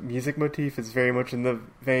kind of music motif is very much in the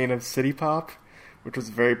vein of city pop, which was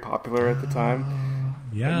very popular at the time.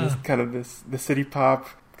 Yeah. And the city pop,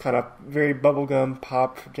 kind of very bubblegum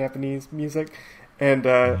pop Japanese music. And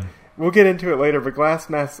we'll get into it later, but Glass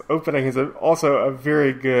Mask's opening is also a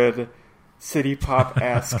very good city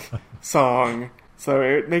pop-esque song. So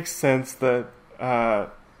it makes sense that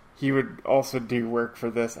he would also do work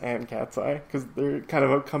for this and Cat's Eye, because they kind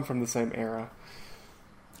of come from the same era.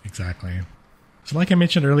 Exactly. So like I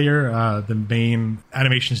mentioned earlier, the main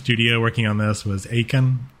animation studio working on this was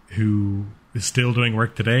Aiken, who is still doing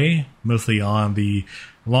work today, mostly on the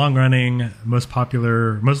most long-running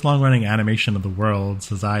animation of the world,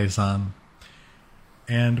 Sazai-san.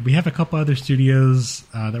 And we have a couple other studios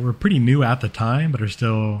that were pretty new at the time, but are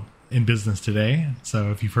still in business today.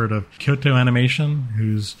 So if you've heard of Kyoto Animation,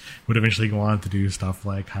 would eventually go on to do stuff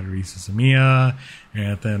like Haruhi Suzumiya,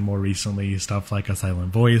 and then more recently stuff like A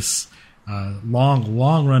Silent Voice.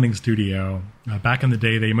 Long-running studio. Back in the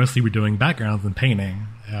day, they mostly were doing backgrounds and painting,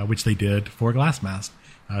 which they did for Glass Mask.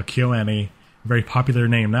 KyoAni, a very popular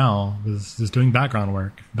name now, was doing background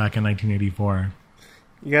work back in 1984.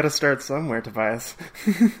 You got to start somewhere, Tobias.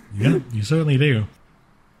 Yeah, you certainly do.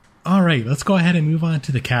 All right, let's go ahead and move on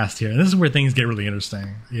to the cast here. And this is where things get really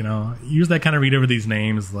interesting. Usually I kind of read over these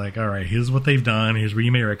names like, all right, here's what they've done, here's where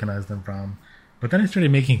you may recognize them from. But then I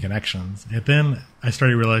started making connections. And then I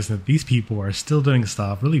started realizing that these people are still doing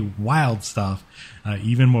stuff, really wild stuff,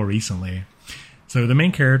 even more recently. So the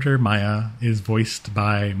main character, Maya, is voiced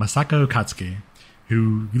by Masako Katsuki,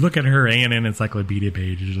 who, you look at her ANN encyclopedia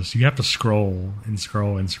page, you have to scroll and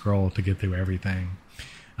scroll and scroll to get through everything.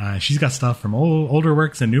 She's got stuff from older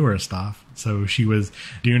works and newer stuff. So she was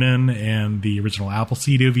Dunan in the original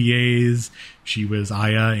Appleseed OVAs. She was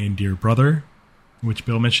Aya in Dear Brother, which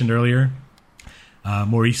Bill mentioned earlier.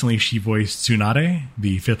 More recently, she voiced Tsunade,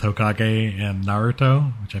 the fifth Hokage in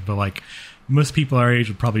Naruto, which I feel like most people our age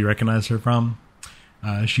would probably recognize her from.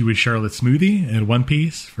 She was Charlotte Smoothie in One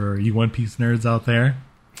Piece, for you One Piece nerds out there.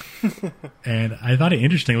 And I thought it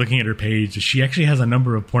interesting looking at her page. She actually has a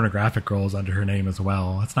number of pornographic roles under her name as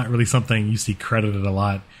well. It's not really something you see credited a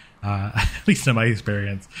lot, at least in my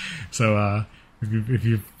experience. So if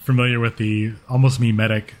you're familiar with the Almost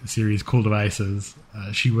Memetic series Cool Devices,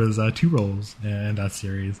 she was 2 roles in that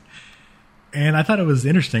series. And I thought it was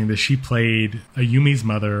interesting that she played Ayumi's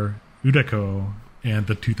mother, Udako, in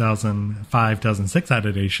the 2005-2006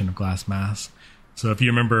 adaptation of Glass Mask. So if you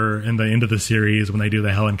remember in the end of the series when they do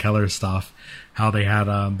the Helen Keller stuff, how they had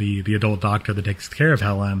the adult doctor that takes care of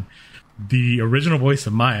Helen, the original voice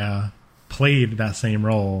of Maya played that same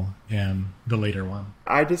role in the later one.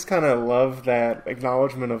 I just kind of love that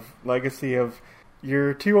acknowledgement of legacy of,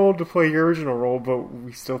 you're too old to play your original role, but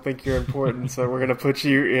we still think you're important, so we're going to put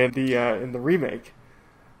you in the remake.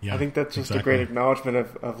 Yeah, I think that's just a great acknowledgement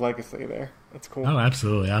of legacy there. That's cool. Oh,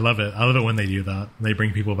 absolutely. I love it. I love it when they do that. They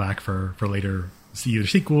bring people back for later either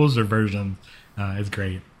sequels or versions. It's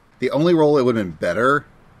great. The only role that would have been better,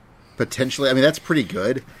 potentially, I mean, that's pretty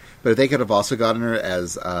good, but if they could have also gotten her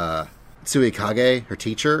as Tsuikage, her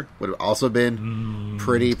teacher, would have also been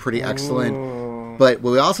pretty excellent. Ooh. But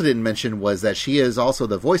what we also didn't mention was that she is also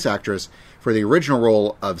the voice actress for the original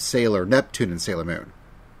role of Sailor Neptune in Sailor Moon.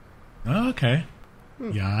 Oh, okay.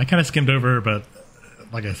 Yeah, I kind of skimmed over her, but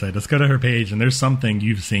like I said, let's go to her page, and there's something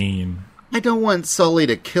you've seen. I don't want Sully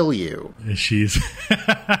to kill you. She's...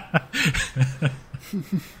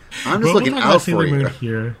 I'm just looking out for you.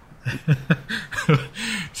 Here.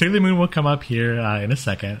 Sailor Moon will come up here in a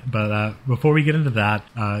second, but before we get into that,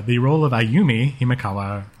 the role of Ayumi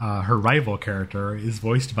Himekawa, her rival character, is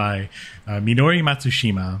voiced by Minori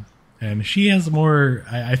Matsushima, and she has more,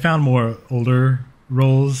 I found more older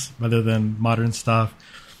roles rather than modern stuff,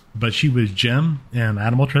 but she was Jim in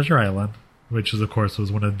Animal Treasure Island, which is, of course,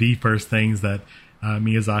 was one of the first things that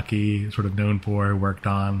Miyazaki sort of known for, worked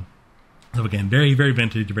on. So again, very, very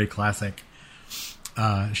vintage, very classic.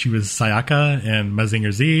 She was Sayaka in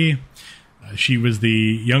Mazinger Z. She was the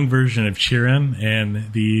young version of Chirin in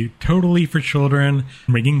the totally for children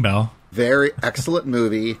Ringing Bell. Very excellent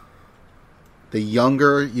movie. The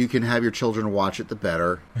younger you can have your children watch it, the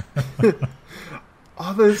better.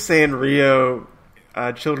 All those Sanrio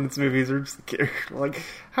children's movies are just like,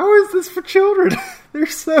 how is this for children? they're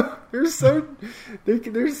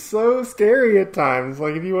so scary at times.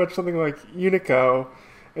 Like if you watch something like Unico,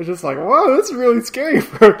 it's just like, wow, that's really scary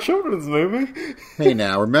for a children's movie. Hey,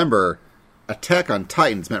 now remember, Attack on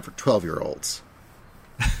Titan's meant for 12-year-olds.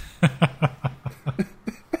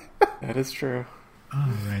 That is true. All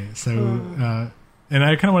right, so. And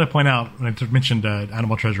I kind of want to point out when I mentioned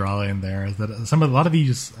Animal Treasure Island there is that a lot of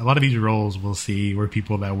these roles we'll see were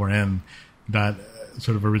people that were in that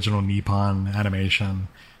sort of original Nippon animation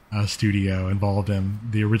studio involved in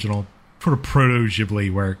the original sort of proto Ghibli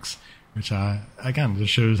works, which again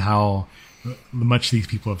just shows how much these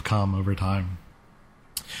people have come over time.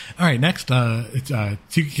 All right, next it's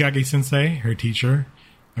Tsukikage Sensei, her teacher,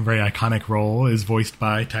 a very iconic role, is voiced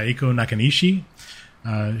by Taiko Nakanishi.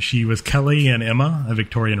 She was Kelly and Emma, a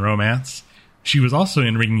Victorian romance. She was also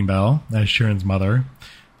in Ringing Bell as Chirin's mother.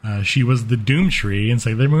 She was the Doom Tree in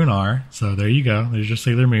Sailor Moon R. So there you go. There's your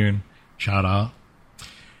Sailor Moon. Shout out.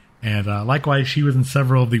 And likewise, she was in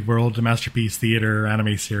several of the World Masterpiece Theater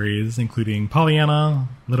anime series, including Pollyanna,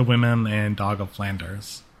 Little Women, and Dog of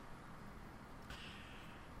Flanders.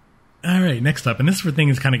 All right, next up. And this is where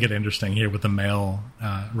things kind of get interesting here with the male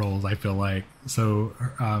roles, I feel like. So...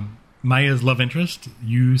 Maya's love interest,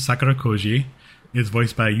 Yu Sakura Koji, is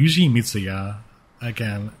voiced by Yuji Mitsuya.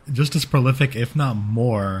 Again, just as prolific, if not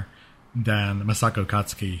more, than Masako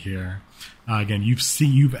Katsuki here. Again,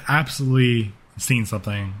 you've absolutely seen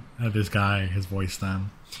something that this guy has voiced then.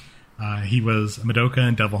 He was Madoka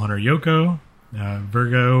in Devil Hunter Yoko,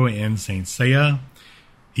 Virgo in Saint Seiya.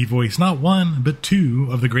 He voiced not one, but two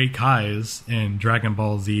of the great Kais in Dragon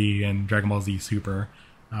Ball Z and Dragon Ball Z Super.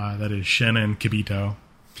 That is Shin and Kibito.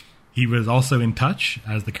 He was also in Touch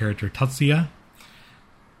as the character Tatsuya.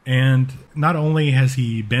 And not only has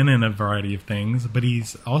he been in a variety of things, but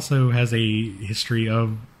he's also has a history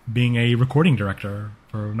of being a recording director.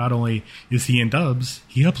 For not only is he in dubs,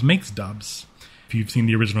 he helps make dubs. If you've seen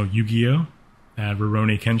the original Yu-Gi-Oh!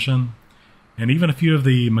 Rurouni Kenshin, and even a few of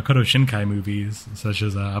the Makoto Shinkai movies, such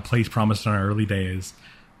as A Place Promised in Our Early Days,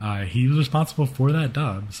 he was responsible for that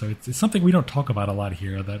dub. So it's something we don't talk about a lot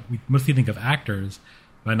here, that we mostly think of actors,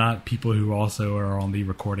 but not people who also are on the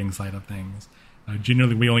recording side of things.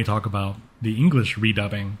 Generally, we only talk about the English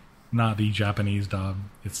redubbing, not the Japanese dub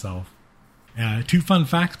itself. Two fun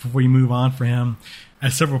facts before you move on for him.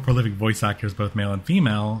 As several prolific voice actors, both male and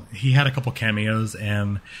female, he had a couple cameos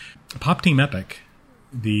in Pop Team Epic,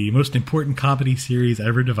 the most important comedy series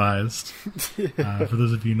ever devised. For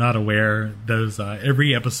those of you not aware, those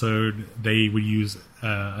every episode they would use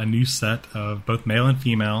a new set of both male and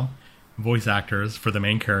female voice actors for the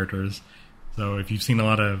main characters. So if you've seen a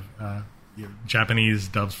lot of Japanese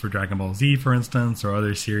dubs for Dragon Ball Z, for instance, or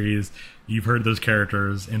other series, you've heard those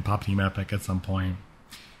characters in Pop Team Epic at some point.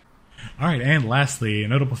 All right, and lastly, a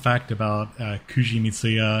notable fact about Kuji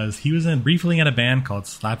Mitsuya is he was briefly in a band called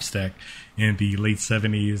Slapstick in the late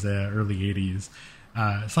 70s, early 80s.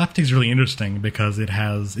 Slapstick is really interesting because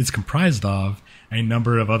it's comprised of a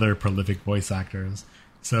number of other prolific voice actors.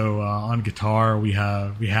 So on guitar, we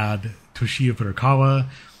had Toshio Furukawa,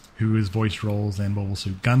 who has voiced roles in Mobile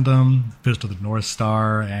Suit Gundam, Fist of the North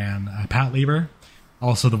Star, and Pat Lieber.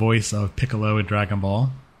 Also the voice of Piccolo in Dragon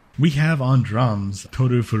Ball. We have on drums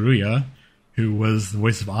Toru Furuya, who was the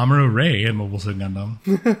voice of Amuro Ray in Mobile Suit Gundam.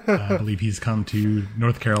 I believe he's come to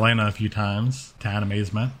North Carolina a few times, to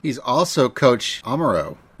amazement. He's also Coach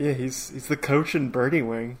Amuro. Yeah, he's the coach in Birdie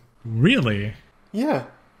Wing. Really? Yeah.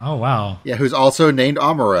 Oh, wow. Yeah, who's also named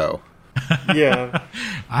Amuro. Yeah.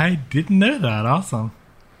 I didn't know that. Awesome.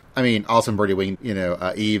 I mean, also in Birdie Wing,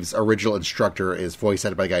 Eve's original instructor is voiced by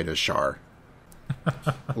the guy who does Char.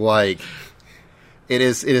 Like, it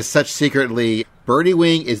is such secretly... Birdie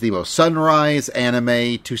Wing is the most Sunrise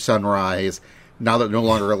anime to Sunrise, now that they're no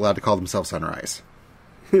longer allowed to call themselves Sunrise.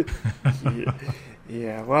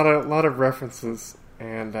 Yeah, a lot of references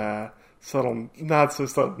and subtle, not so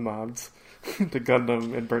subtle nods to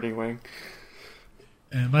Gundam and Birdie Wing.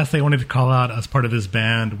 And last thing I wanted to call out as part of this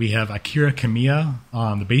band, we have Akira Kamiya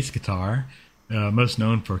on the bass guitar, most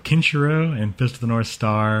known for Kinshiro and Fist of the North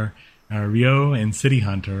Star, Ryo and City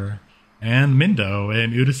Hunter, and Mindo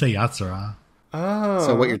in Urusei Yatsura. Oh.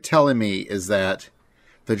 So what you're telling me is that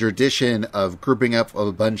the tradition of grouping up a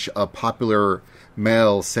bunch of popular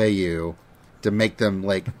male seiyuu to make them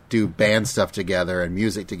do band stuff together and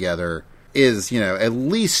music together is, at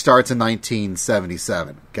least starts in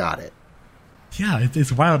 1977. Got it. Yeah,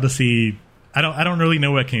 it's wild to see. I don't really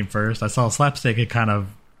know what came first. I saw Slapstick had kind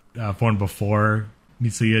of formed before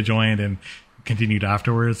Mitsuya joined and continued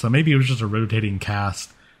afterwards. So maybe it was just a rotating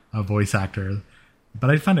cast of voice actors. But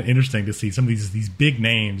I find it interesting to see some of these big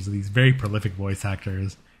names, these very prolific voice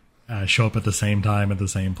actors, show up at the same time at the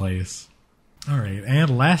same place. All right,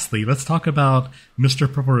 and lastly, let's talk about Mr.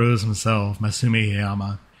 Purple Rose himself, Masumi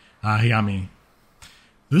Hayami.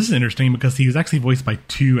 This is interesting because he was actually voiced by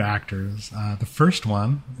two actors. The first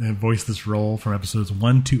one that voiced this role from episodes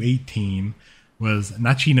 1 to 18 was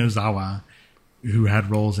Nachi Nozawa, who had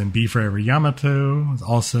roles in Be Forever Yamato, was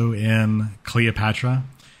also in Cleopatra.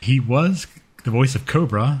 He was the voice of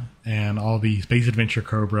Cobra and all the Space Adventure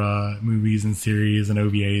Cobra movies and series and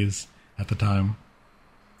OVAs at the time.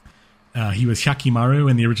 He was Hyakimaru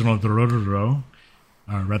in the original Dororo,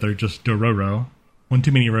 or rather just Dororo. One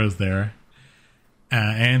too many rows there.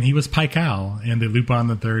 And he was Paikal in the Lupin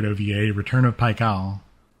the Third OVA, Return of Paikal.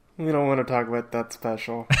 We don't want to talk about that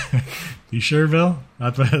special. You sure, Bill?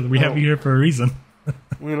 We have you here for a reason.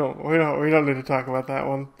 We don't need to talk about that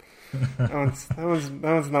one. That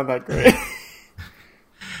one's not that great.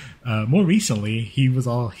 More recently,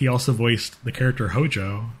 he also voiced the character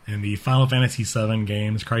Hojo in the Final Fantasy VII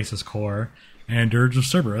games Crisis Core and Dirge of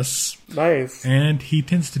Cerberus. Nice. And he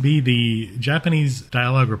tends to be the Japanese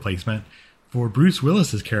dialogue replacement for Bruce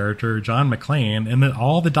Willis's character John McClane in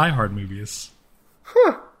all the Die Hard movies.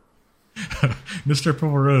 Huh. Mr. Purple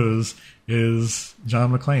Rose is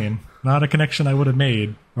John McClane. Not a connection I would have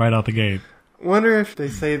made right out the gate. Wonder if they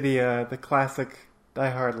say the classic Die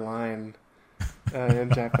Hard line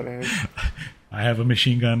in Japanese. I have a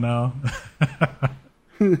machine gun now.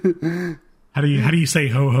 How do you say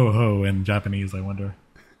ho ho ho in Japanese, I wonder?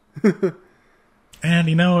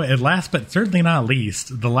 And at last but certainly not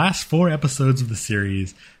least, the last 4 episodes of the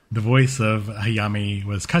series, the voice of Hayami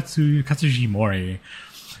was Katsuji Mori,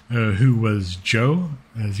 who was Joe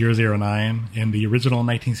 009 in the original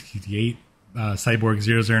 1968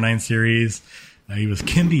 Cyborg 009 series. He was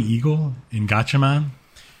Kendi Eagle in Gatchaman.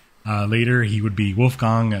 Later, he would be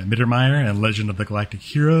Wolfgang Mittermeier in Legend of the Galactic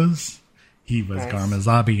Heroes. He was nice.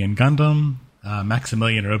 Garmazabi in Gundam,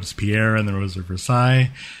 Maximilian Robespierre in The Rose of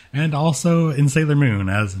Versailles, and also in Sailor Moon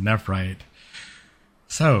as Nephrite.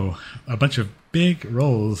 So, a bunch of big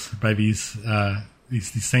roles by these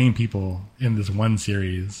same people in this one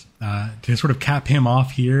series. To sort of cap him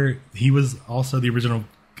off here, he was also the original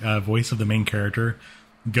voice of the main character,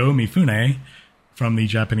 Go Mifune, from the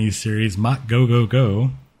Japanese series Mach Go Go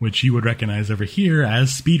Go, which you would recognize over here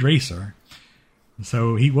as Speed Racer.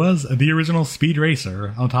 So he was the original Speed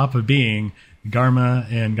Racer, on top of being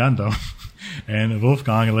Garma and Gundam and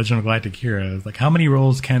Wolfgang and Legend of Galactic Heroes. Like, how many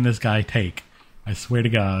roles can this guy take? I swear to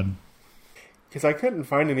God. Because I couldn't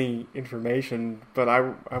find any information, but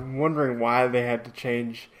I'm wondering why they had to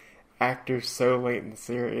change actors so late in the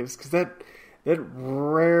series. Because that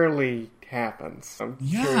rarely happens. I'm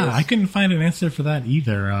curious. I couldn't find an answer for that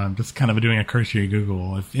either. Just kind of doing a cursory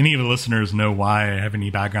Google. If any of the listeners know why, have any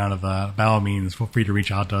background of that, by all means, feel free to reach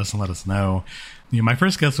out to us and let us know. My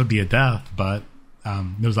first guess would be a death, but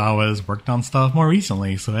Nozawa has worked on stuff more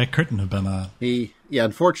recently, so that couldn't have been a...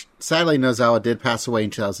 Unfortunately, sadly, Nozawa did pass away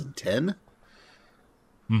in 2010.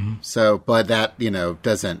 Mm-hmm. So, but that,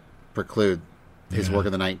 doesn't preclude his work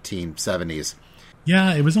in the 1970s.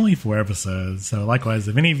 Yeah, it was only 4 episodes. So likewise,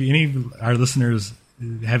 if any of our listeners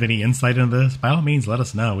have any insight into this, by all means, let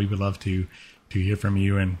us know. We would love to hear from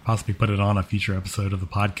you and possibly put it on a future episode of the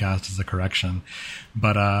podcast as a correction.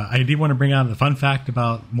 But I did want to bring out the fun fact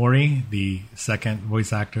about Mori, the second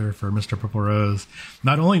voice actor for Mr. Purple Rose.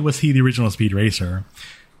 Not only was he the original Speed Racer,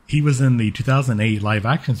 he was in the 2008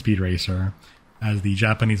 live-action Speed Racer as the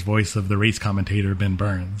Japanese voice of the race commentator Ben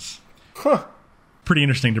Burns. Huh. Pretty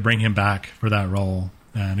interesting to bring him back for that role.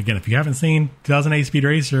 And again, if you haven't seen 2008 Speed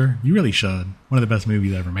Racer, you really should. One of the best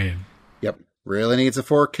movies ever made. Yep. Really needs a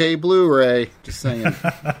 4K Blu-ray. Just saying.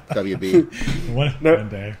 WB. One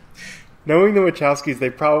day. Knowing the Wachowskis, they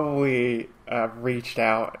probably reached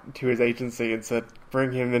out to his agency and said,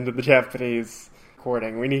 bring him into the Japanese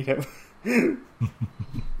recording. We need him.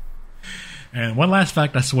 And one last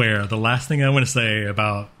fact, I swear, the last thing I want to say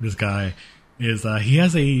about this guy is he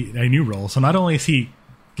has a new role. So not only is he,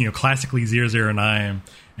 classically 009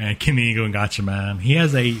 and Kimigo and Gatchaman, he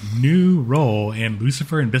has a new role in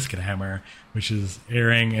Lucifer and Biscuit Hammer, which is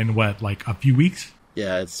airing in a few weeks?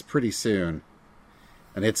 Yeah, it's pretty soon.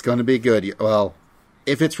 And it's going to be good. Well,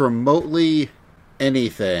 if it's remotely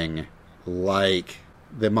anything like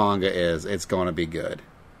the manga is, it's going to be good.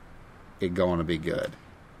 It's going to be good.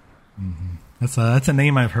 Mm-hmm. That's a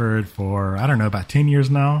name I've heard for, I don't know, about 10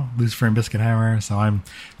 years now, Lucifer and Biscuit Hammer. So I'm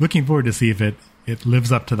looking forward to see if it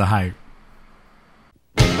lives up to the hype.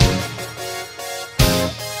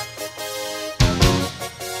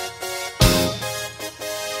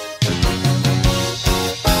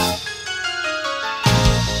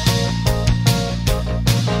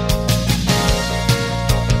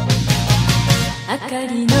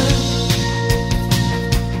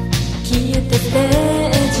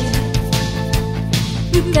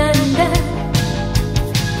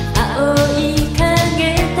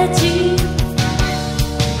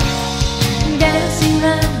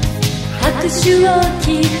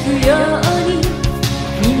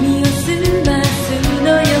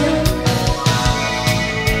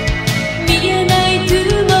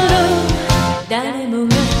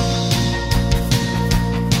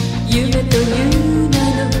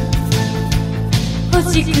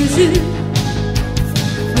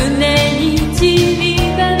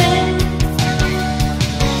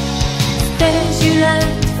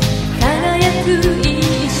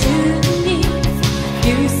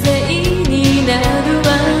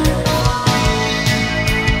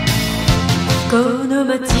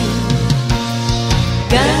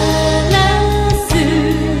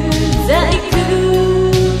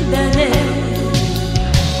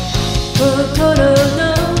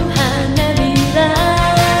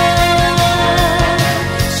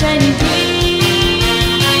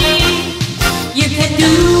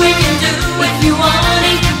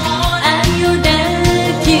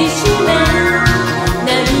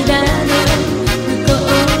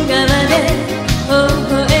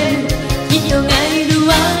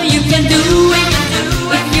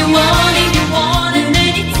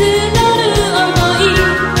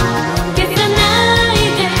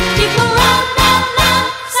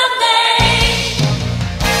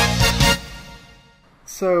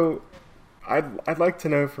 So, I'd like to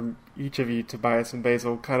know from each of you, Tobias and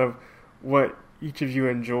Basil, kind of what each of you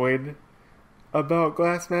enjoyed about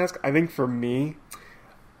Glass Mask. I think for me,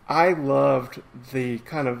 I loved the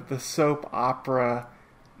kind of the soap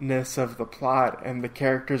opera-ness of the plot and the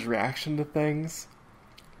characters' reaction to things.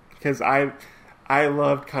 Because I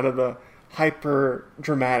loved kind of the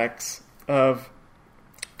hyper-dramatics of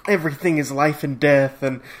everything is life and death,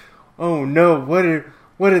 and oh no, what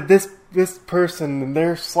did this person and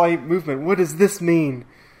their slight movement, what does this mean?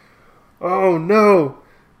 Oh no!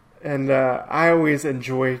 And I always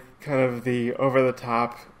enjoy kind of the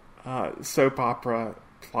over-the-top soap opera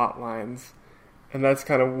plot lines. And that's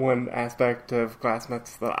kind of one aspect of Glass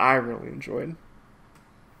Mask that I really enjoyed.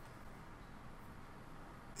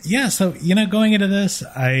 Yeah, so, going into this,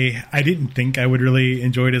 I didn't think I would really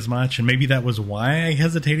enjoy it as much, and maybe that was why I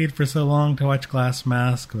hesitated for so long to watch Glass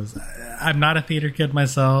Mask, was I'm not a theater kid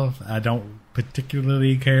myself. I don't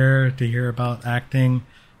particularly care to hear about acting.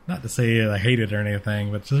 Not to say I hate it or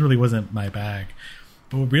anything, but it just really wasn't my bag.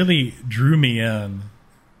 But what really drew me in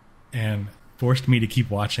and forced me to keep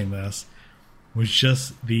watching this was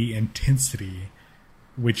just the intensity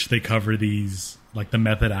which they cover these, like the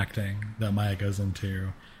method acting that Maya goes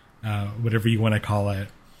into. Whatever you want to call it.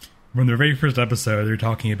 From the very first episode, they're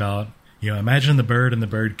talking about, imagine the bird in the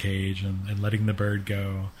bird cage and letting the bird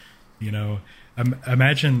go.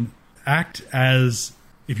 Imagine, act as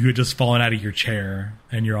if you had just fallen out of your chair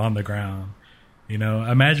and you're on the ground.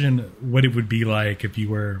 Imagine what it would be like if you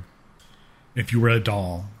were a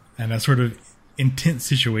doll, and that sort of intense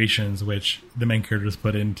situations which the main character is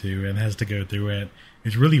put into and has to go through it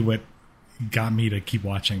is really what got me to keep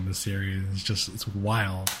watching the series. It's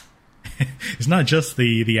wild. It's not just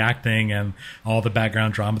the acting and all the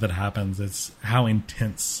background drama that happens. It's how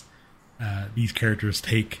intense these characters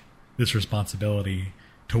take this responsibility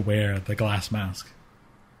to wear the glass mask.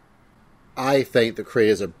 I think the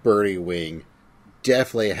creators of Birdie Wing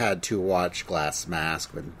definitely had to watch Glass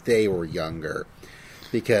Mask when they were younger,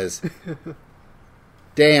 because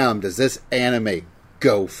damn, does this anime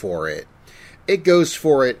go for it. It goes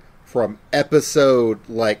for it from episode,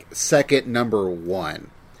 second number 1,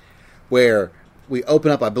 where we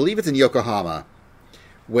open up, I believe it's in Yokohama,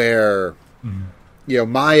 where,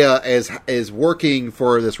 Maya is working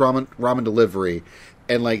for this ramen delivery,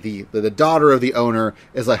 and, the daughter of the owner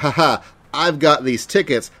is like, haha, I've got these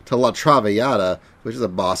tickets to La Traviata, which is a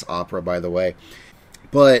boss opera, by the way.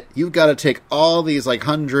 But you've got to take all these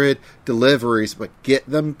 100 deliveries, but get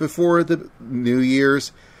them before the New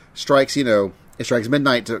Year's strikes. It strikes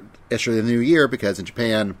midnight to issue the New Year, because in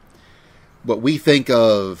Japan, what we think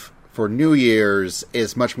of for New Year's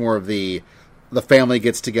is much more of the family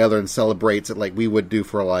gets together and celebrates it like we would do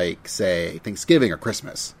for, say, Thanksgiving or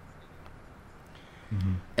Christmas.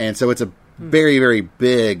 Mm-hmm. And so it's a very, very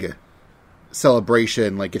big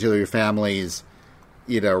celebration, get together your families,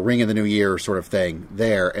 ring in the new year sort of thing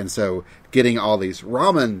there. And so getting all these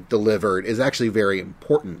ramen delivered is actually very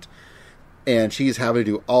important. And she's having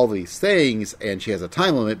to do all these things, and she has a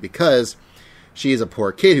time limit because she is a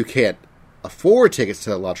poor kid who can't afford tickets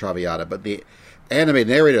to La Traviata. But the anime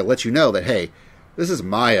narrator lets you know that, hey, this is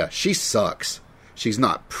Maya. She sucks. She's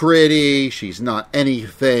not pretty. She's not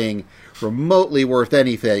anything remotely worth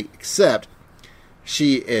anything, except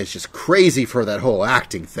she is just crazy for that whole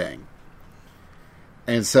acting thing.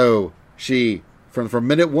 And so she, from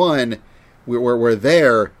minute 1, we're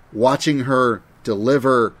there watching her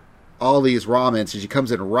deliver all these ramens, and she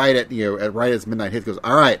comes in right as midnight hits, goes,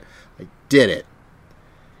 all right, I did it.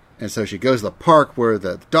 And so she goes to the park where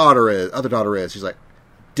the other daughter is. She's like,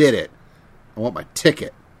 did it. I want my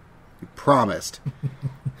ticket. You promised.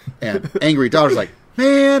 And angry daughter's like,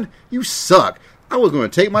 man, you suck. I was going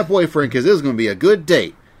to take my boyfriend because it was going to be a good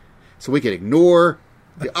date. So we could ignore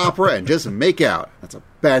the opera and just make out. That's a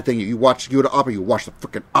bad thing. You go to opera, you watch the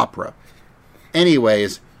freaking opera.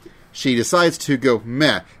 Anyways, she decides to go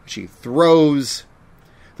meh. She throws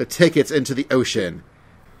the tickets into the ocean.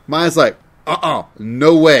 Maya's like,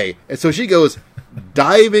 no way. And so she goes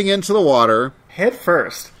diving into the water. Head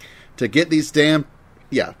first. To get these tickets.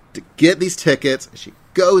 She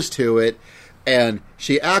goes to it, and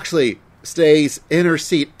she actually stays in her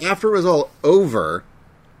seat after it was all over,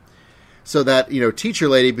 so that, teacher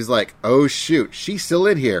lady was like, oh shoot, she's still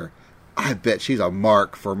in here. I bet she's a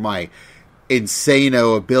mark for my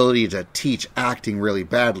insano ability to teach acting really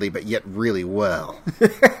badly, but yet really well.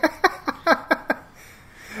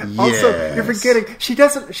 Yes. Also, you're forgetting, she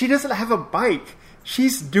doesn't have a bike.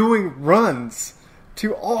 She's doing runs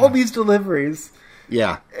to all these deliveries.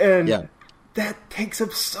 Yeah. And that takes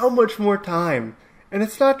up so much more time. And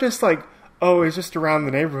it's not just it's just around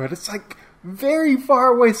the neighborhood. It's very far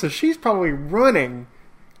away, so she's probably running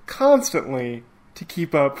constantly to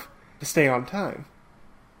keep up, to stay on time.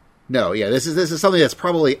 No, yeah, this is something that's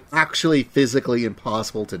probably actually physically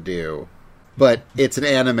impossible to do, but it's an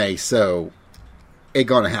anime, so it's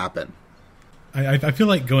gonna happen. I feel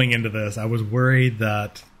like going into this, I was worried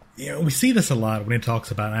that we see this a lot when it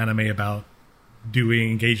talks about anime, about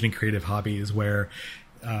engaging in creative hobbies where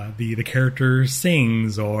the character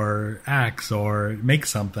sings or acts or makes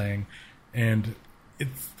something, and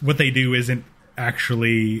what they do isn't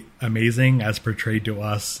actually amazing as portrayed to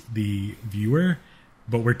us, the viewer,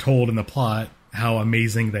 but we're told in the plot how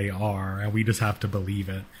amazing they are, and we just have to believe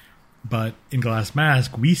it. But in Glass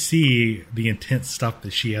Mask, we see the intense stuff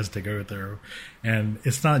that she has to go through, and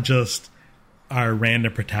it's not just our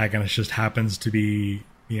random protagonist just happens to be,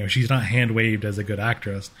 she's not hand-waved as a good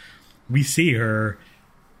actress. We see her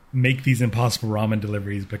make these impossible ramen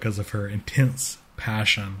deliveries because of her intense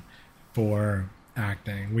passion for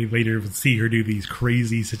acting. We later see her do these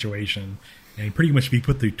crazy situations and pretty much be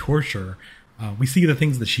put through torture. We see the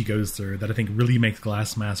things that she goes through that I think really makes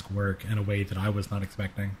Glass Mask work in a way that I was not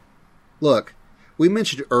expecting. Look, we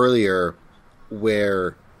mentioned earlier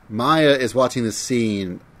where Maya is watching the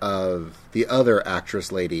scene of the other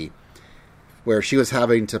actress lady where she was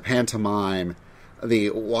having to pantomime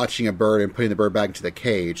the watching a bird and putting the bird back into the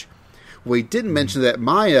cage. We didn't mention that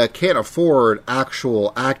Maya can't afford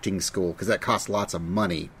actual acting school because that costs lots of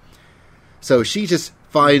money. So she just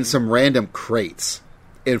finds some random crates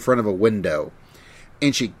in front of a window,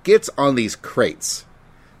 and she gets on these crates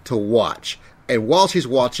to watch. And while she's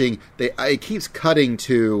watching, it keeps cutting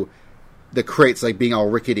to the crate's like being all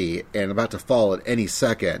rickety and about to fall at any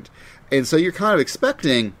second. And so you're kind of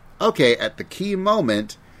expecting, okay, at the key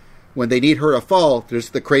moment, when they need her to fall,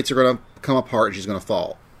 the crates are going to come apart and she's going to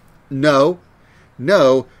fall. No.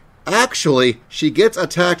 Actually, she gets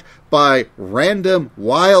attacked by random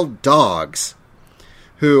wild dogs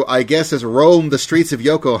who I guess has roamed the streets of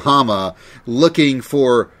Yokohama looking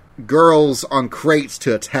for girls on crates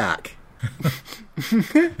to attack.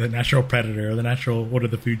 The natural predator, the natural order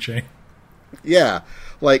of the food chain. Yeah,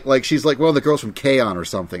 like she's like one of the girls from K-On! Or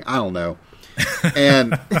something. I don't know.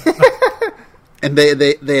 And and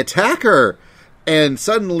they attack her, and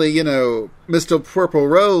suddenly, Mr. Purple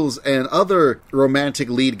Rose and other romantic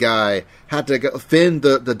lead guy had to go fend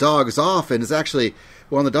the dogs off, and it's actually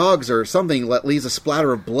one of the dogs or something leaves a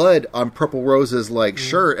splatter of blood on Purple Rose's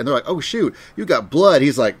shirt, and they're like, "Oh shoot, you got blood."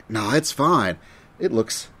 He's like, "Nah, it's fine. It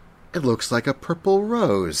looks like a purple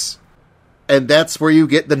rose." And that's where you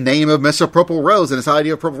get the name of Mr. Purple Rose, and his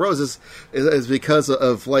idea of Purple Rose is because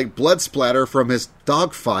of blood splatter from his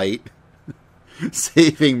dog fight,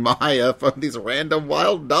 saving Maya from these random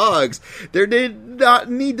wild dogs. There did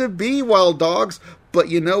not need to be wild dogs, but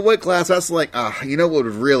you know what, Glass? That's what would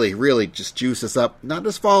really, really just juice us up? Not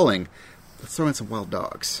just falling. Let's throw in some wild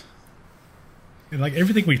dogs. And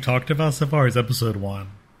everything we've talked about so far is episode 1,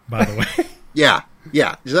 by the way. Yeah,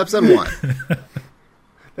 just episode 1.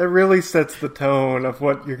 That really sets the tone of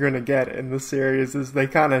what you're going to get in the series, is they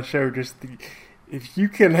kind of show just if you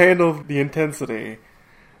can handle the intensity,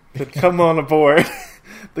 then come on aboard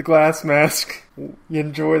the Glass Mask. You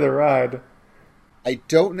enjoy the ride. I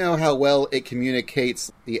don't know how well it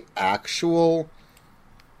communicates the actual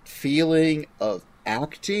feeling of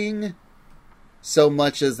acting so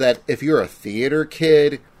much as that if you're a theater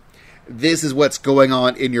kid, this is what's going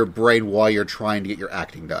on in your brain while you're trying to get your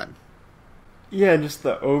acting done. Yeah, just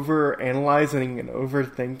the over-analyzing and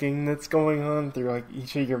overthinking that's going on through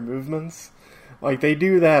each of your movements. They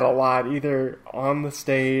do that a lot, either on the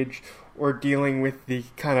stage or dealing with the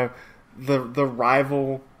kind of the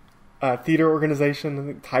rival theater organization, I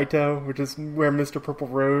think Taito, which is where Mr. Purple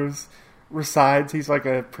Rose resides. He's like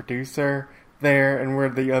a producer there, and where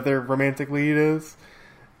the other romantic lead is.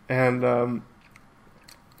 And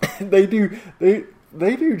they do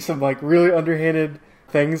some really underhanded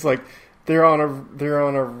things. They're on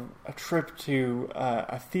a trip to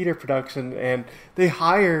a theater production, and they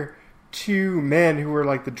hire 2 men who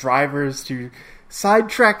are the drivers to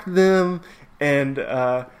sidetrack them and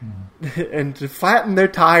to flatten their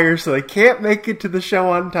tires so they can't make it to the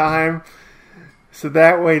show on time. So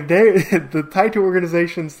that way, the Taito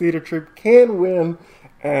organization's theater trip can win.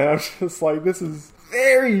 And I'm just this is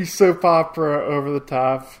very soap opera over the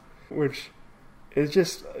top, which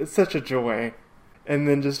is it's such a joy. And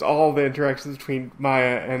then just all the interactions between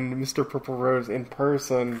Maya and Mr. Purple Rose in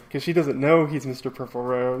person, because she doesn't know he's Mr. Purple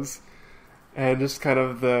Rose. And just kind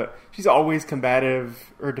of she's always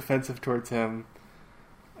combative or defensive towards him.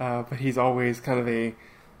 But he's always kind of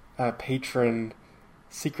a patron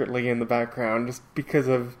secretly in the background, just because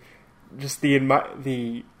of just he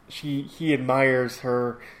admires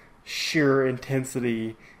her sheer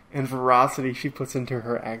intensity and veracity she puts into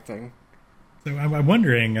her acting. So I'm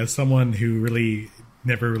wondering, as someone who really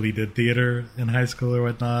never really did theater in high school or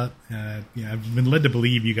whatnot, I've been led to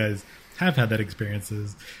believe you guys have had that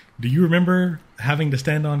experiences. Do you remember having to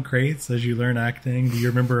stand on crates as you learn acting? Do you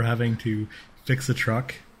remember having to fix a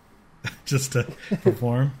truck just to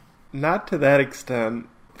perform? Not to that extent.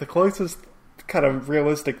 The closest kind of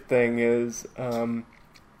realistic thing is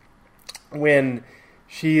when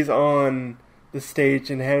she's on the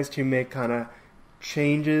stage and has to make kind of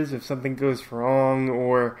changes if something goes wrong,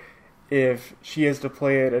 or if she has to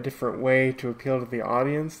play it a different way to appeal to the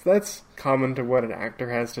audience. That's common to what an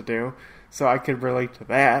actor has to do, so I could relate to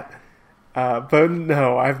that. But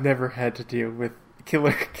no, I've never had to deal with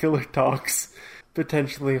killer dogs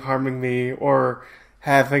potentially harming me, or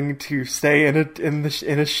having to stay in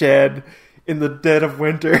a shed in the dead of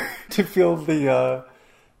winter to feel the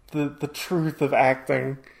truth of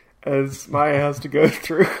acting as Maya has to go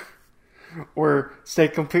through. Or stay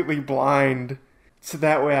completely blind, so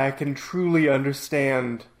that way I can truly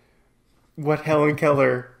understand what Helen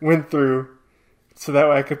Keller went through, so that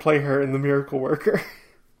way I could play her in The Miracle Worker.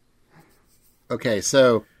 Okay,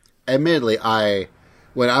 so admittedly,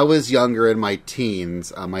 when I was younger in my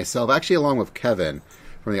teens, myself, actually along with Kevin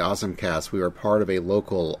from the Awesome Cast, we were part of a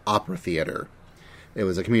local opera theater. It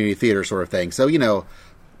was a community theater sort of thing. So,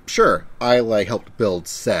 sure, I helped build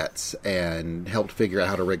sets and helped figure out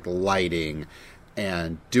how to rig the lighting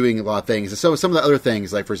and doing a lot of things. And so some of the other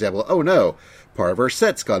things, for example, oh no, part of our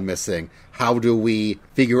set's gone missing. How do we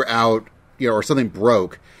figure out, or something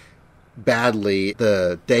broke? badly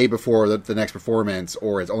the day before the next performance,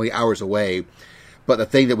 or it's only hours away, but the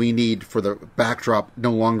thing that we need for the backdrop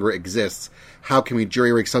no longer exists. How can we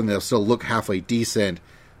jury-rig something that'll still look halfway decent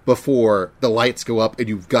before the lights go up and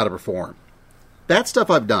you've got to perform? That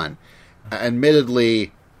stuff I've done.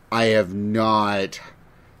 Admittedly, I have not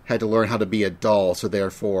had to learn how to be a doll, so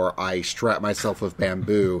therefore I strap myself with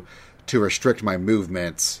bamboo to restrict my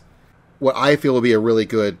movements. What I feel will be a really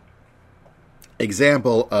good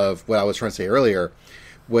example of what I was trying to say earlier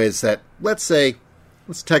was that, let's take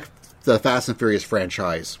the Fast and Furious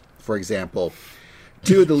franchise, for example.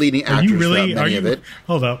 Two of the leading actors throughout many of it.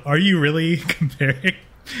 Hold up. Are you really comparing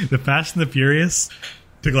the Fast and the Furious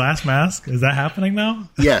to Glass Mask? Is that happening now?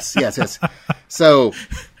 Yes. So,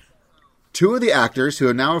 two of the actors who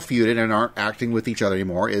are now feuded and aren't acting with each other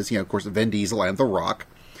anymore is, of course, Vin Diesel and The Rock.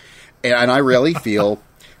 And I really feel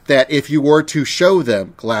that if you were to show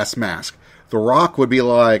them Glass Mask, The Rock would be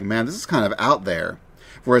like, man, this is kind of out there.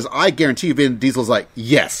 Whereas I guarantee you Vin Diesel's like,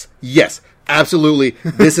 yes, absolutely,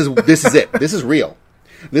 this is it. This is real.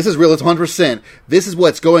 This is real, it's 100%. This is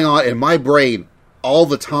what's going on in my brain all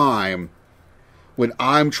the time when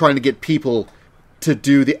I'm trying to get people to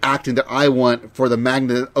do the acting that I want for the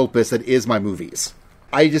magnum opus that is my movies.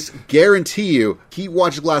 I just guarantee you, he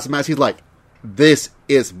watches Glass Mask, he's like, this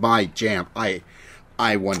is my jam. I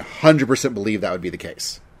 100% believe that would be the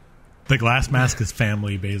case. The Glass Mask is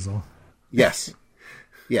family, Basil. Yes.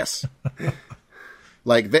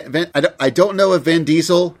 Like, I don't know if Vin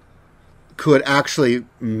Diesel could actually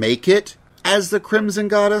make it as the Crimson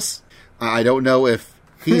Goddess. I don't know if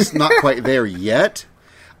he's not quite there yet.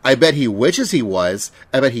 I bet he wishes he was.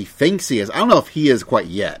 I bet he thinks he is. I don't know if he is quite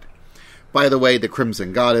yet. By the way, the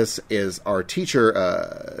Crimson Goddess is our teacher,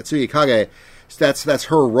 Atsugi Kage. That's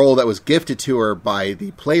her role that was gifted to her by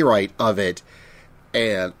the playwright of it.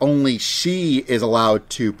 And only she is allowed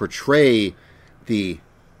to portray the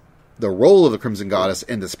role of the Crimson Goddess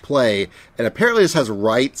in this play. And apparently this has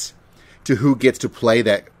rights to who gets to play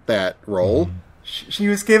that role. She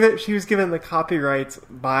was given the copyrights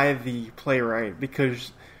by the playwright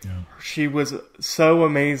because she was so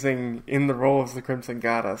amazing in the role of the Crimson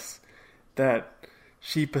Goddess that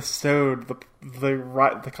she bestowed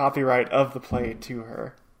the copyright of the play to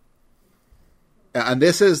her. And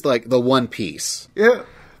this is like the one piece. Yeah,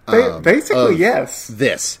 basically, yes.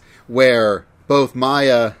 This, where both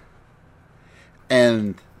Maya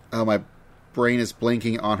and my brain is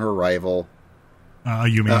blinking on her rival,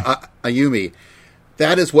 Ayumi.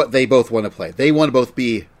 That is what they both want to play. They want to both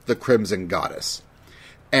be the Crimson Goddess.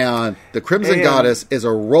 And the Crimson Goddess is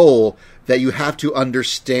a role that you have to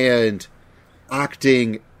understand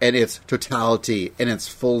acting in its totality, in its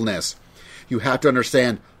fullness. You have to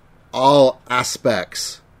understand all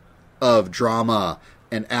aspects of drama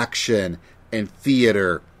and action and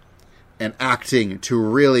theater and acting to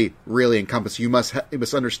really, really encompass. You must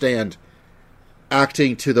understand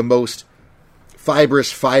acting to the most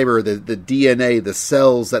fibrous fiber, the DNA, the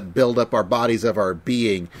cells that build up our bodies of our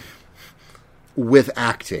being with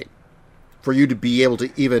acting. For you to be able to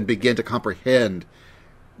even begin to comprehend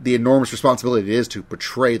the enormous responsibility it is to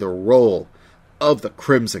portray the role of the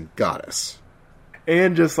Crimson Goddess.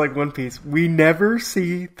 And just like One Piece, we never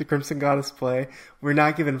see the Crimson Goddess play. We're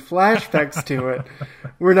not given flashbacks to it.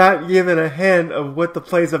 We're not given a hint of what the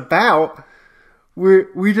play's about.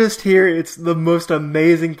 We just hear it's the most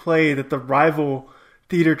amazing play that the rival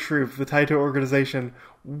theater troupe, the Taito organization,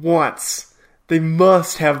 wants. They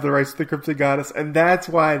must have the rights to the Crimson Goddess, and that's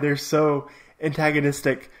why they're so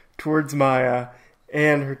antagonistic towards Maya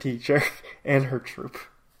and her teacher and her troupe.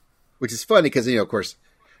 Which is funny because, of course,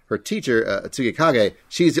 her teacher, Atsugi Kage,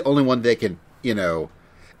 she's the only one that can,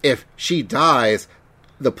 if she dies,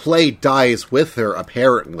 the play dies with her,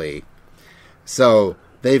 apparently. So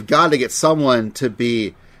they've got to get someone to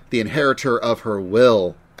be the inheritor of her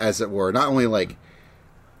will, as it were. Not only, like,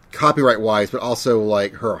 copyright-wise, but also,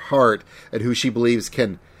 like, her heart and who she believes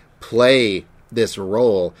can play this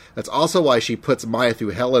role. That's also why she puts Maya through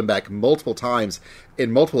hell and back multiple times,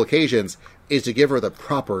 in multiple occasions, is to give her the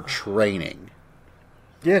proper training.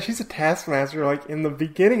 Yeah, she's a taskmaster. Like, in the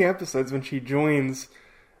beginning episodes when she joins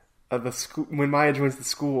the school, when Maya joins the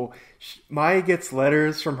school, Maya gets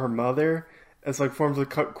letters from her mother as, like, forms of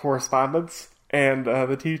correspondence, and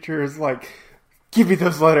the teacher is like, give me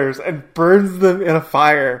those letters, and burns them in a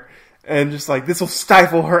fire, and just like, this will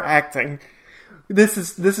stifle her acting. This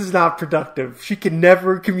is not productive. She can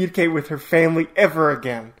never communicate with her family ever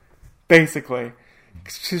again, basically.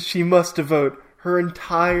 She must devote her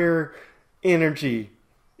entire energy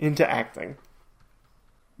into acting.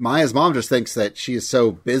 Maya's mom just thinks that she is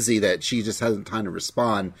so busy that she just hasn't time to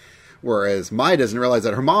respond, Whereas Maya doesn't realize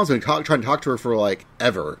that her mom's been trying to talk to her for, like,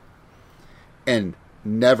 ever. And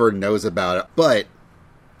never knows about it. But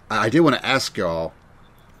I do want to ask y'all,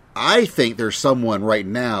 I think there's someone right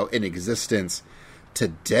now in existence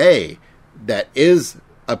today that is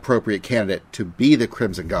appropriate candidate to be the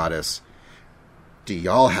Crimson Goddess. Do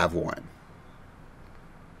y'all have one?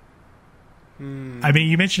 I mean,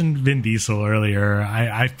 you mentioned Vin Diesel earlier.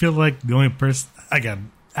 I feel like the only person,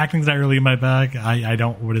 again, acting's not really in my bag. I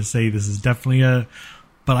don't want to say this is definitely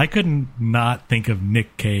but I couldn't not think of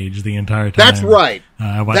Nick Cage the entire time. That's right.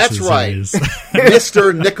 That's right.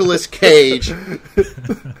 Mr. Nicolas Cage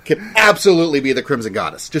can absolutely be the Crimson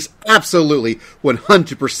Goddess. Just absolutely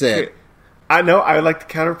 100%. I know, I would like to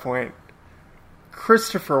counterpoint.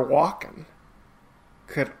 Christopher Walken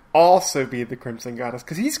could also be the Crimson Goddess,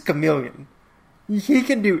 because he's a chameleon. He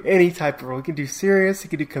can do any type of role. He can do serious, he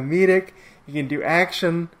can do comedic, he can do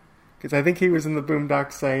action, because I think he was in the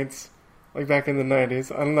Boondock Saints, like back in the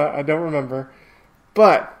 90s. I don't remember.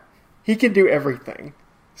 But he can do everything.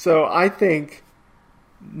 So I think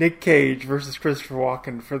Nick Cage versus Christopher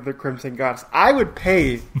Walken for the Crimson Goddess. I would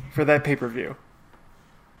pay for that pay-per-view.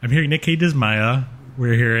 I'm hearing Nick Cage is Maya.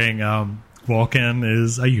 We're hearing Walken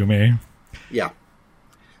is Ayume. Yeah.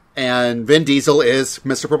 And Vin Diesel is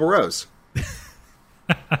Mr. Purple Rose.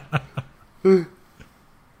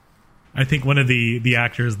 I think one of the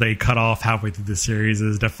actors they cut off halfway through the series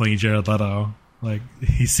is definitely Jared Leto. Like,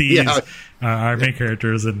 he sees our main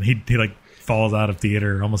characters and he like falls out of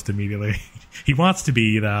theater almost immediately. He wants to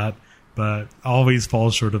be that, but always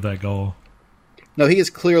falls short of that goal. No, he is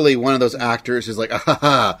clearly one of those actors who's like,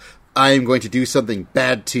 I am going to do something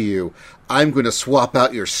bad to you. I'm going to swap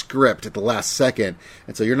out your script at the last second.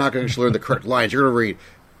 And so you're not going to learn the correct lines. You're going to read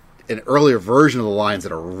an earlier version of the lines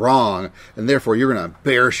that are wrong. And therefore, you're going to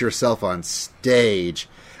embarrass yourself on stage.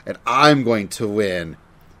 And I'm going to win.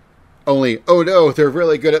 Only, oh no, they're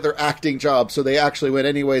really good at their acting job, so they actually win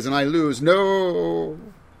anyways, and I lose. No!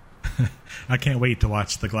 I can't wait to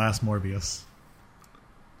watch The Glass Morbius.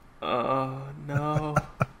 No.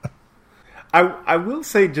 I will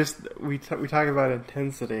say, just we talk about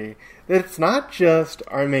intensity, that it's not just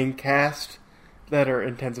our main cast that are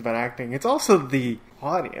intense about acting. It's also the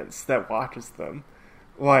audience that watches them.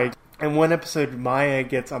 Like, in one episode, Maya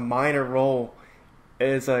gets a minor role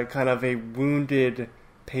as a kind of a wounded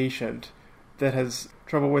patient that has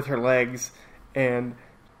trouble with her legs, and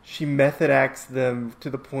she method acts them to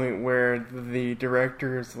the point where the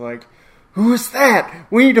director is like, who is that?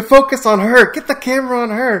 We need to focus on her. Get the camera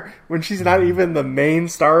on her. When she's not even the main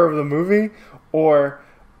star of the movie. Or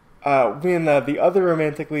when the other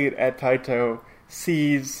romantic lead at Taito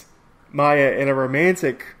sees Maya in a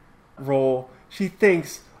romantic role, she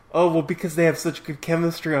thinks, oh, well, because they have such good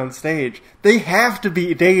chemistry on stage, they have to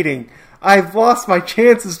be dating. I've lost my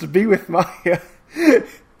chances to be with Maya.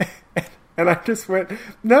 And I just went,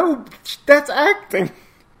 no, that's acting.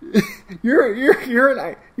 You're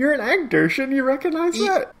an actor. Shouldn't you recognize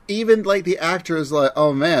that? Even like the actor is like,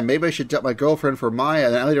 oh man, maybe I should dump my girlfriend for Maya.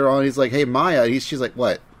 And then later on, he's like, hey Maya. She's like,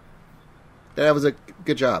 what? That was a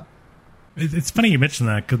good job. It's funny you mention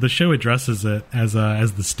that, because the show addresses it as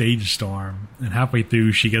the stage storm, and halfway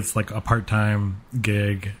through she gets like a part-time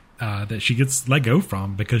gig that she gets let go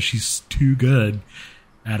from because she's too good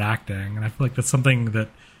at acting. And I feel like that's something that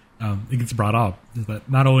it gets brought up, is that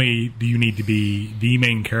not only do you need to be the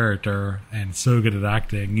main character and so good at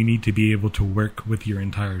acting, you need to be able to work with your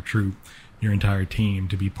entire troupe, your entire team,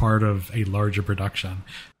 to be part of a larger production.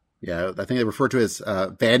 Yeah, I think they refer to it as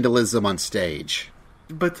vandalism on stage.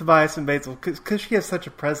 But Tobias and Basil, because she has such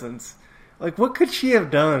a presence, like, what could she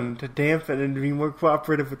have done to dampen and to be more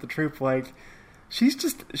cooperative with the troupe? Like, she's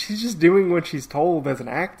just doing what she's told as an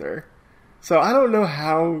actor. So I don't know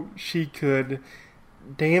how she could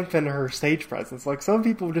dampen her stage presence. Like, some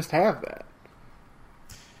people just have that.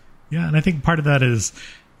 Yeah, and I think part of that is,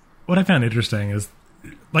 what I found interesting is,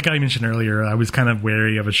 like I mentioned earlier, I was kind of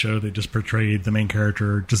wary of a show that just portrayed the main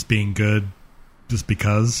character just being good just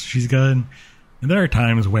because she's good. And there are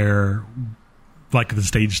times where, like the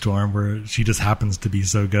stage storm, where she just happens to be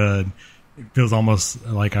so good, it feels almost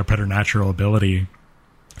like a preternatural ability.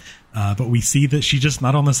 But we see that she's just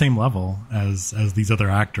not on the same level as these other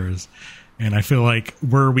actors. And I feel like,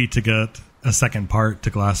 were we to get a second part to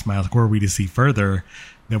Glass Mask, were we to see further,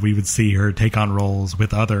 that we would see her take on roles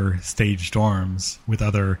with other stage storms, with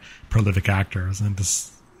other prolific actors, and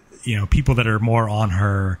just, people that are more on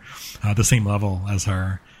her, the same level as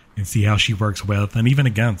her, and see how she works with and even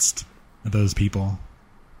against those people.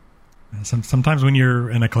 Sometimes when you're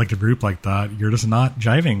in a collective group like that, you're just not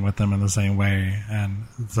jiving with them in the same way. And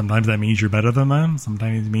sometimes that means you're better than them.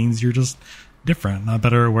 Sometimes it means you're just different, not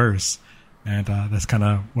better or worse. And that's kind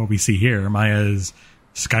of what we see here. Maya is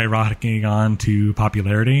skyrocketing on to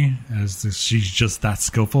popularity as she's just that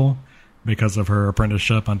skillful because of her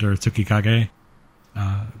apprenticeship under Tsukikage.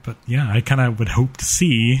 But yeah, I kind of would hope to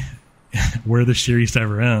see where the series to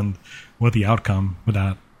ever end, what the outcome for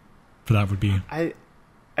that would be. I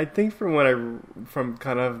think from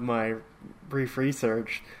kind of my brief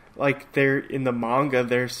research, like they're in the manga,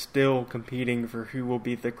 they're still competing for who will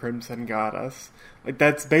be the Crimson Goddess. Like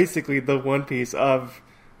that's basically the One Piece of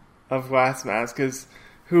Glass Mask, is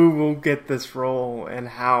who will get this role and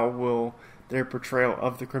how will their portrayal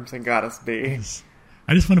of the Crimson Goddess be.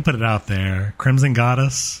 I just want to put it out there. Crimson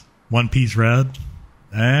Goddess, One Piece Red.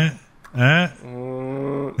 The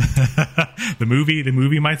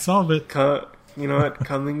movie might solve it. You know what?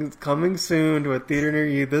 Coming soon to a theater near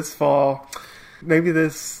you this fall. Maybe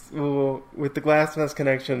this will, with the Glass Mask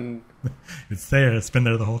connection. It's there. It's been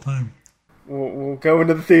there the whole time. We'll go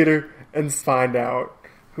into the theater and find out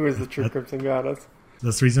who is the true Crimson Goddess.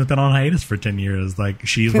 That's the reason it's been on hiatus for 10 years. Like,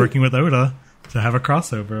 she's working with Oda to have a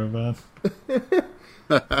crossover.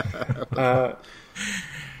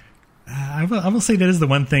 I will say that is the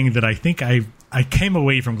one thing that I think I came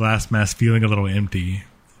away from Glass Mask feeling a little empty,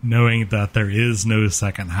 knowing that there is no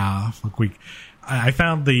second half. Like I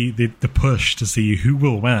found the push to see who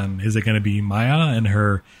will win. Is it going to be Maya and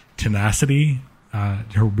her tenacity,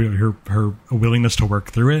 her willingness to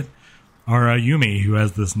work through it, or Yumi, who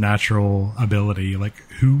has this natural ability? Like,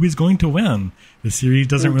 who is going to win? The series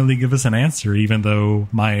doesn't really give us an answer, even though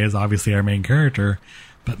Maya is obviously our main character.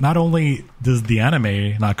 But not only does the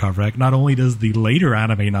anime not cover it, not only does the later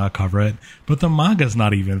anime not cover it, but the manga's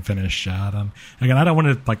not even finished yet. Again, I don't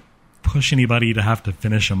want to push anybody to have to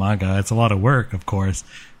finish a manga. It's a lot of work, of course.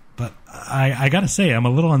 But I gotta say, I'm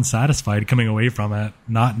a little unsatisfied coming away from it,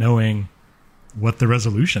 not knowing what the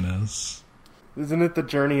resolution is. Isn't it the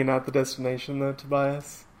journey and not the destination, though,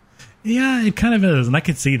 Tobias? Yeah, it kind of is, and I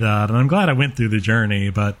could see that. And I'm glad I went through the journey,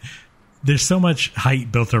 but there's so much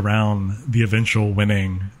hype built around the eventual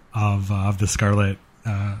winning of the Scarlet,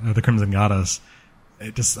 of the Crimson Goddess.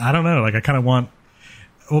 It just, I don't know. Like, I kind of want.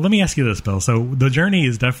 Well, let me ask you this, Bill. So the journey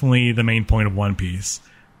is definitely the main point of One Piece,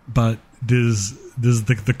 but does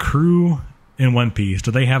the crew in One Piece,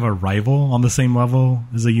 do they have a rival on the same level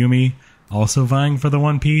as Ayumi, also vying for the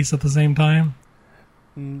One Piece at the same time?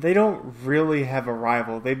 They don't really have a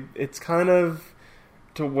rival. It's kind of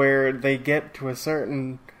to where they get to a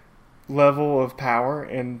certain level of power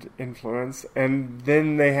and influence, and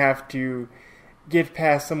then they have to get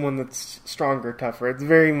past someone that's stronger, tougher. It's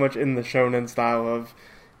very much in the shonen style of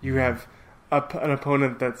you have an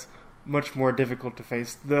opponent that's much more difficult to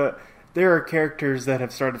face. There are characters that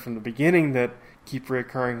have started from the beginning that keep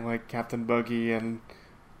reoccurring, like Captain Buggy and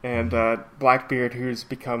Blackbeard, who's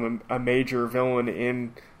become a major villain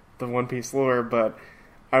in the One Piece lore, but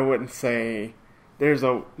I wouldn't say there's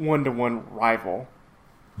a one-to-one rival.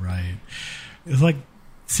 Right. It's like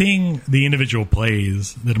seeing the individual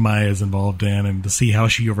plays that Maya is involved in and to see how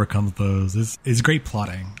she overcomes those is great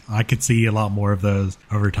plotting. I could see a lot more of those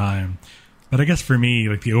over time. But I guess for me,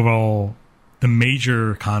 like the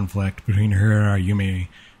major conflict between her and Ayumi,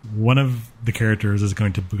 one of the characters is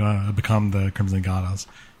going to become the Crimson Goddess.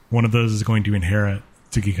 One of those is going to inherit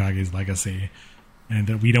Tsukikage's legacy. And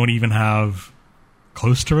that we don't even have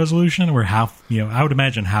close to resolution. We're I would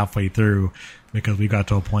imagine halfway through, because we got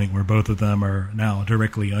to a point where both of them are now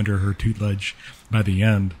directly under her tutelage by the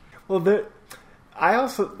end. Well, I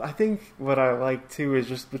think what I like too is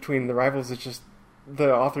just between the rivals, it's just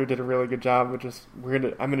the author did a really good job of just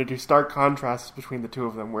I'm gonna do stark contrasts between the two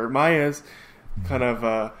of them, where Maya's kind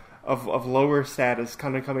of lower status,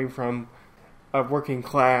 kind of coming from a working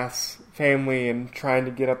class family and trying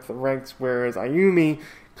to get up the ranks, whereas Ayumi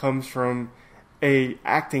comes from a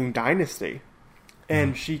acting dynasty,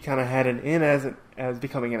 and she kind of had an in as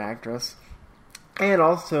becoming an actress, and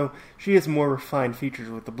also she has more refined features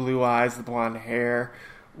with the blue eyes, the blonde hair,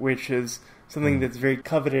 which is something that's very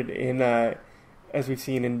coveted in as we've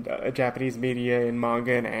seen in Japanese media, in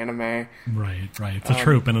manga and anime. Right. It's a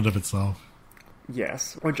trope in and of itself.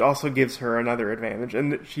 Yes, which also gives her another advantage,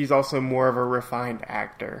 and she's also more of a refined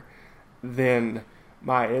actor than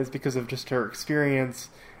Maya is because of just her experience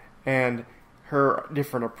and her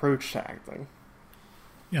different approach to acting.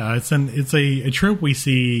 Yeah, it's a trope we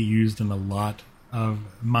see used in a lot of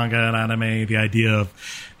manga and anime. The idea of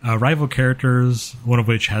rival characters, one of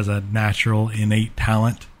which has a natural, innate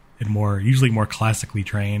talent and usually more classically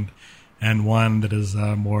trained, and one that is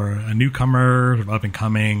more a newcomer, up and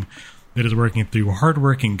coming, that is working through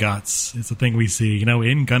hardworking guts. It's a thing we see,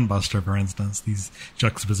 in Gunbuster, for instance, these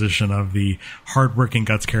juxtaposition of the hardworking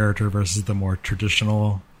guts character versus the more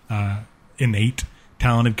traditional, innate,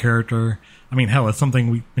 talented character. I mean, hell, it's something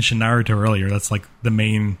we mentioned Naruto earlier. That's like the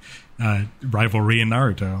main rivalry in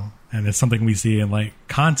Naruto. And it's something we see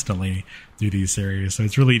constantly through these series. So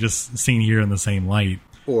it's really just seen here in the same light.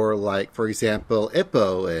 Or like, for example,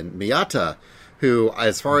 Ippo and Miyata, who,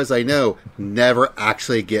 as far as I know, never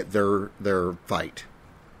actually get their fight.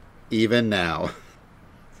 Even now.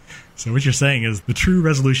 So what you're saying is the true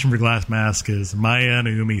resolution for Glass Mask is Maya and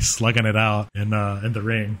Ayumi slugging it out in the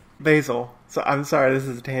ring. Basil. So I'm sorry, this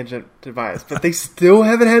is a tangent device, but they still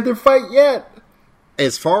haven't had their fight yet.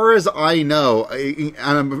 As far as I know, and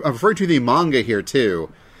I'm referring to the manga here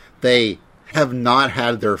too, they have not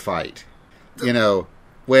had their fight.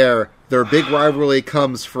 Where their big rivalry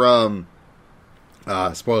comes from,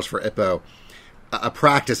 spoilers for Ippo, a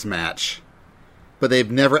practice match, but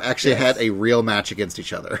they've never actually had a real match against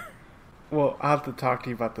each other. Well, I'll have to talk to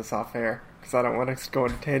you about this off air, because I don't want to go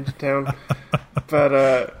into tangent town.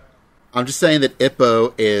 But I'm just saying that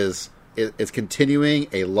Ippo is continuing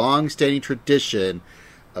a long-standing tradition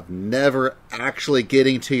of never actually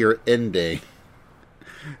getting to your ending.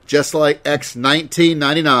 Just like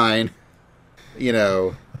X1999,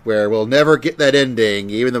 where we'll never get that ending,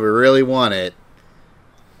 even though we really want it.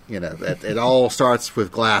 It all starts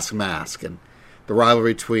with Glass Mask and the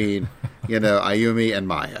rivalry between, Ayumi and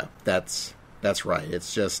Maya. That's right.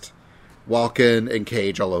 It's just Walken and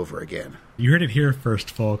Cage all over again. You heard it here first,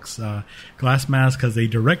 folks. Glass Mask has a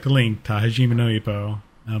direct link to Hajime no Ippo,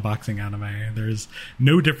 a boxing anime. There's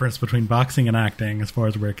no difference between boxing and acting as far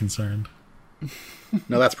as we're concerned.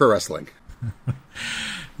 No, that's pro wrestling.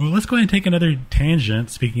 Well, let's go ahead and take another tangent,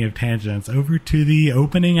 speaking of tangents, over to the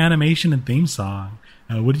opening animation and theme song.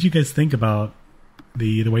 What did you guys think about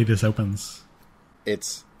the way this opens?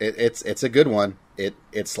 It's a good one. It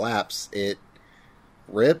slaps. It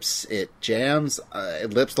rips. It jams.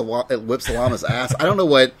 It whips the llama's ass. I don't know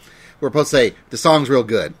what we're supposed to say. The song's real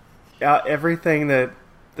good. Everything that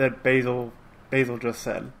Basil just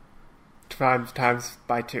said, times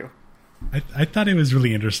by 2. I thought it was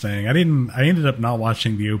really interesting. I ended up not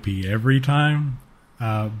watching the OP every time,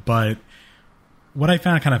 but what I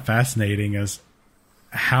found kind of fascinating is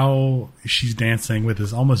how she's dancing with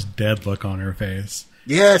this almost dead look on her face.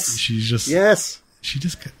 Yes, she's just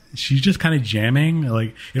kind of jamming.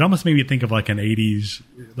 Like, it almost made me think of like an 80s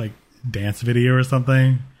like dance video or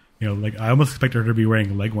something. Like I almost expected her to be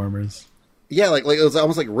wearing leg warmers. Yeah, like it was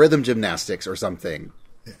almost like rhythm gymnastics or something.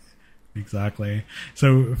 Exactly.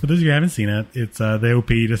 So for those of you who haven't seen it, it's the OP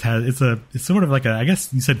just has it's sort of like I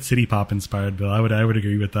guess you said city pop inspired, Bill. I would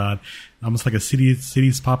agree with that. Almost like a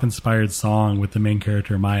cities pop inspired song with the main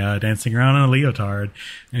character Maya dancing around in a leotard,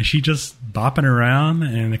 and she just bopping around,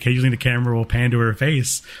 and occasionally the camera will pan to her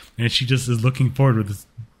face, and she just is looking forward with this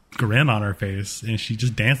grin on her face, and she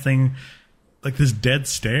just dancing like this dead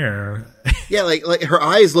stare. Yeah, like her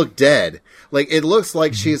eyes look dead. Like it looks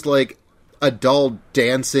like she's like a doll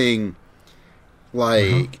dancing.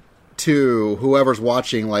 To whoever's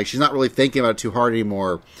watching, like she's not really thinking about it too hard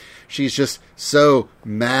anymore. She's just so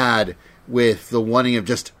mad with the wanting of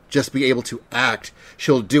just be able to act.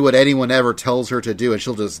 She'll do what anyone ever tells her to do, and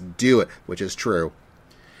she'll just do it, which is true.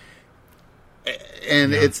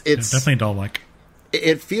 And it's definitely doll-like.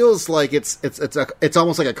 It feels like it's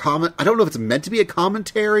almost like a comment. I don't know if it's meant to be a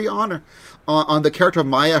commentary on the character of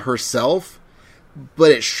Maya herself,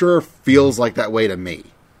 but it sure feels like that way to me.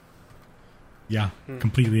 Yeah,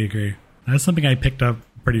 completely agree. That's something I picked up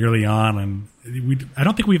pretty early on, and I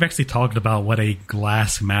don't think we've actually talked about what a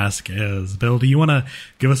glass mask is. Bill, do you want to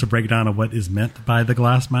give us a breakdown of what is meant by the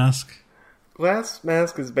glass mask? Glass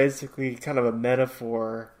mask is basically kind of a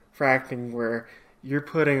metaphor for acting where you're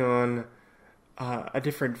putting on a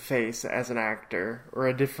different face as an actor, or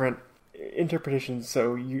a different interpretation.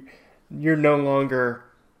 So you're no longer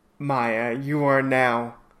Maya. You are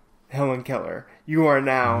now Helen Keller. You are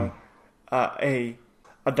now a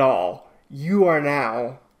doll. You are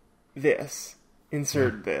now this.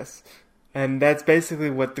 Insert this. And that's basically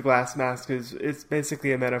what the glass mask is. It's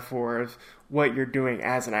basically a metaphor of what you're doing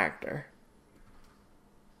as an actor.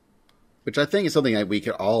 Which I think is something that we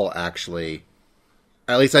could all actually...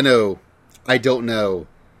 At least I don't know,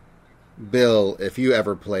 Bill, if you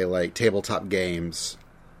ever play like tabletop games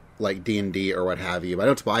like D&D or what have you. But I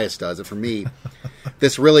know Tobias does. And for me,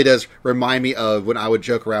 this really does remind me of when I would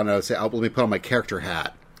joke around and I would say, let me put on my character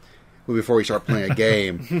hat before we start playing a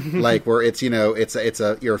game. Like where it's, it's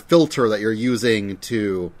your filter that you're using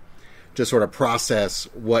to just sort of process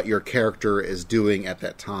what your character is doing at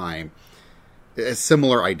that time. A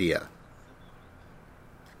similar idea.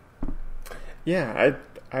 Yeah,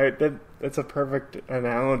 that's a perfect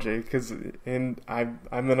analogy because I'm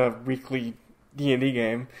in a weekly D&D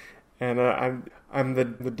game, and I'm the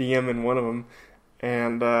DM in one of them,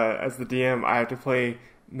 and as the DM, I have to play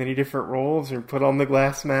many different roles or put on the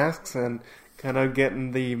glass masks and kind of get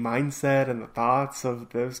in the mindset and the thoughts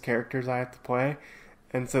of those characters I have to play,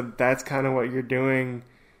 and so that's kind of what you're doing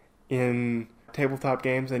in tabletop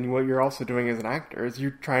games, and what you're also doing as an actor is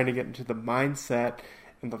you're trying to get into the mindset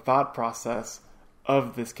and the thought process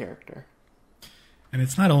of this character. And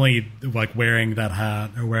it's not only like wearing that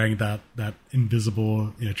hat or wearing that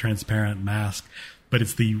invisible, transparent mask, but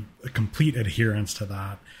it's the complete adherence to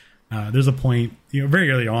that. There's a point, very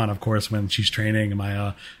early on, of course, when she's training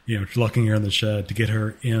Maya, locking her in the shed to get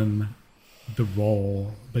her in the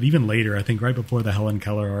role. But even later, I think right before the Helen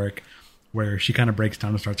Keller arc, where she kind of breaks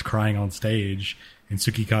down and starts crying on stage, and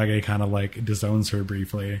Tsukikage kind of like disowns her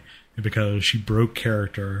briefly because she broke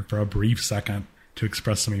character for a brief second to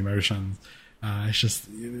express some emotion. It's just,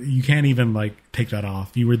 you can't even like take that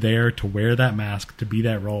off. You were there to wear that mask, to be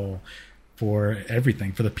that role for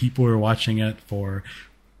everything, for the people who are watching it, for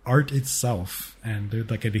art itself, and there's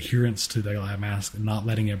like an adherence to that mask and not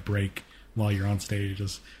letting it break while you're on stage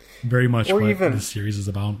is very much what this series is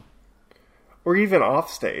about. Or even off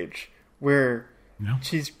stage, where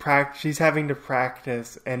she's having to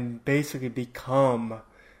practice and basically become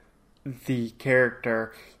the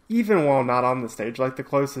character, even while not on the stage. Like the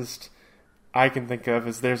closest I can think of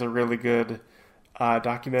is there's a really good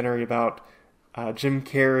documentary about Jim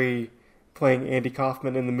Carrey playing Andy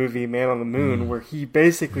Kaufman in the movie Man on the Moon, where he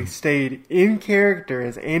basically stayed in character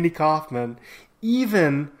as Andy Kaufman,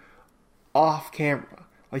 even off camera.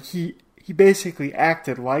 Like he basically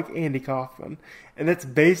acted like Andy Kaufman, and that's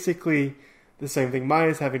basically the same thing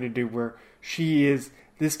Maya's having to do, where she is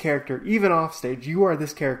this character even off stage. You are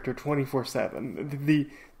this character 24/7.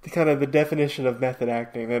 The kind of the definition of method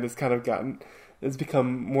acting that has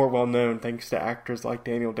become more well known thanks to actors like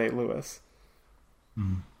Daniel Day-Lewis.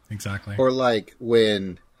 Exactly. Or like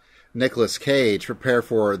when Nicolas Cage prepared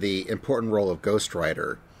for the important role of Ghost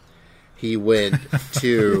Rider, he went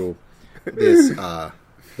to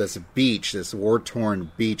this beach, this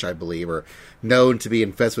war-torn beach, I believe, or known to be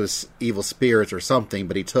infested with evil spirits or something,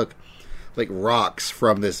 but he took like rocks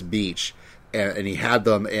from this beach and he had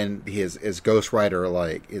them in his Ghost Rider,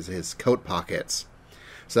 like his coat pockets.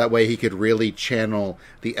 So that way he could really channel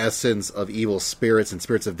the essence of evil spirits and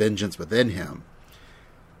spirits of vengeance within him.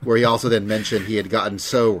 Where he also then mentioned he had gotten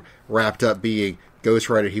so wrapped up being Ghost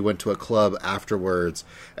Rider, he went to a club afterwards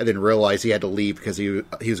and then realized he had to leave because he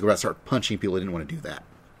was going to start punching people. He didn't want to do that.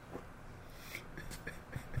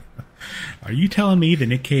 Are you telling me that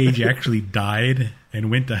Nick Cage actually died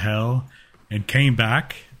and went to hell and came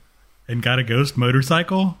back and got a ghost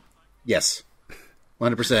motorcycle? Yes.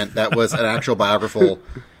 100%. That was an actual autobiographical.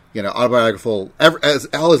 As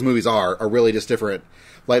all his movies are really just different.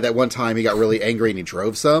 Like that one time he got really angry and he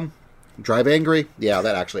drove some. Drive angry? Yeah,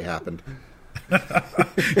 that actually happened.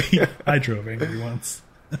 I drove angry once.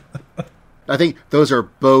 I think those are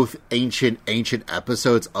both ancient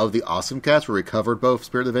episodes of the Awesome Cast where we covered both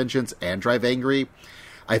Spirit of Vengeance and Drive Angry.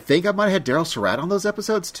 I think I might have had Daryl Surratt on those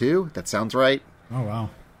episodes too. That sounds right. Oh, wow.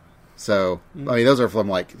 So, I mean, those are from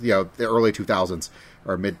the early 2000s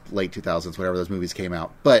or late 2000s, whatever those movies came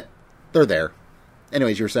out. But they're there.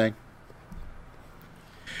 Anyways, you were saying?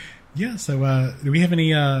 Yeah, so do we have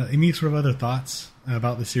any sort of other thoughts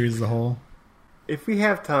about the series as a whole? If we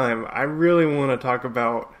have time, I really want to talk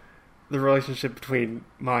about the relationship between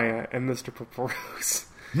Maya and Mr. Purple Rose.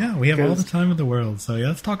 Yeah, we have all the time in the world, so yeah,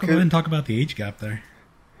 let's talk about the age gap there.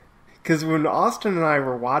 Because when Austin and I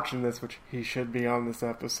were watching this, which he should be on this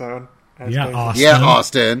episode. Austin. Yeah,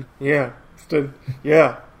 Austin. Yeah, Austin.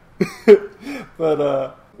 Yeah.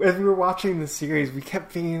 But as we were watching the series, we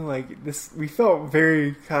kept thinking like this. We felt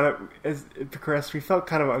very kind of, as it progressed, we felt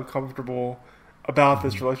kind of uncomfortable about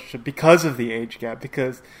this relationship because of the age gap.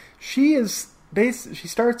 Because she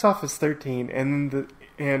starts off as 13, and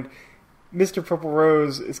Mr. Purple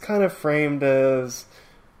Rose is kind of framed as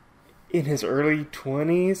in his early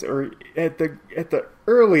 20s, or at the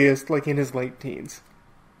earliest, like in his late teens.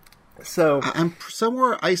 So I'm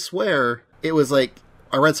somewhere. I swear it was like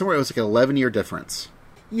I read somewhere it was like an 11-year difference.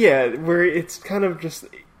 Yeah, where it's kind of just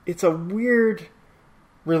it's a weird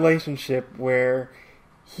relationship where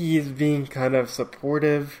he is being kind of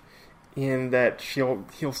supportive in that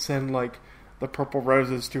he'll send like the purple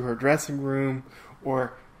roses to her dressing room,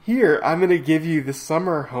 or here I'm going to give you the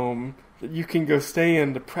summer home that you can go stay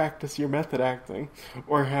in to practice your method acting,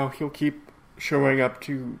 or how he'll keep showing up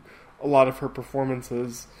to a lot of her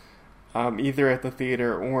performances, either at the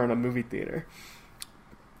theater or in a movie theater.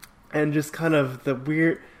 and just kind of the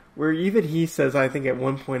weird, where even he says, I think at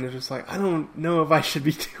one point, it's just like, I don't know if I should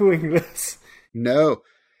be doing this. No,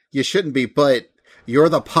 you shouldn't be, but you're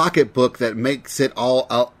the pocketbook that makes it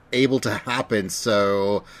all able to happen,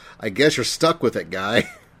 so I guess you're stuck with it, guy.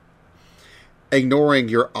 Ignoring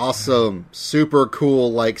your awesome, super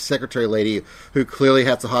cool, like, secretary lady who clearly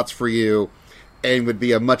has the hots for you and would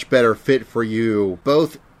be a much better fit for you,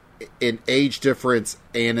 both in age difference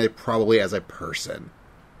and probably as a person.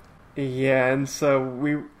 Yeah, and so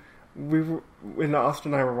when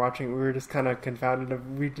Austin and I were watching, we were just kind of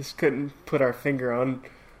confounded. We just couldn't put our finger on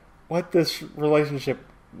what this relationship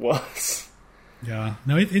was. Yeah,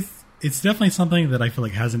 no, it's definitely something that I feel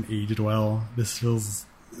like hasn't aged well. This feels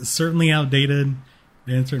certainly outdated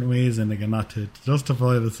in certain ways, and again, not to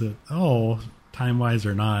justify this at all, time-wise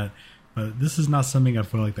or not, but this is not something I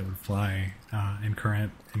feel like that would fly in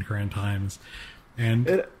current times,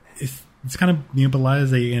 and it's kind of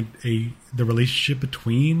belies the relationship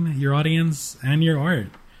between your audience and your art.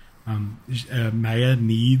 Maya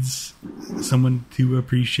needs someone to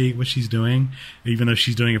appreciate what she's doing, even though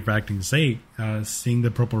she's doing it for acting's sake. Seeing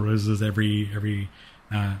the Purple Roses every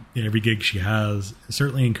gig she has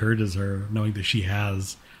certainly encourages her, knowing that she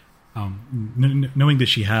has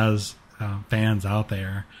fans out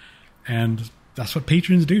there, and that's what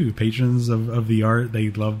patrons do. Patrons of the art, they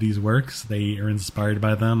love these works. They are inspired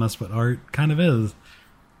by them. That's what art kind of is.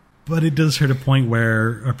 But it does hit a point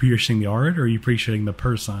where appreciating the art or appreciating the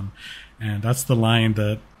person. And that's the line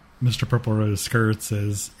that Mr. Purple Rose skirts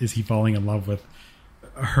is he falling in love with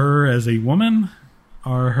her as a woman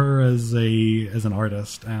or her as an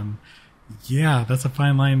artist? And yeah, that's a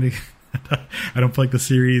fine line. I don't feel like the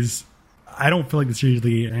series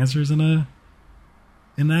really answers in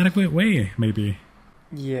an adequate way, maybe.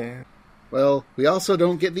 Yeah. Well, we also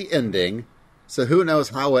don't get the ending, so who knows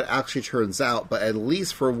how it actually turns out, but at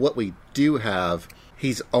least for what we do have,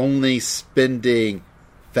 he's only spending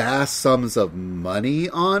vast sums of money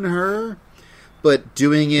on her, but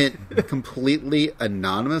doing it completely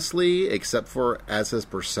anonymously, except for as his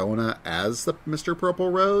persona as the Mr.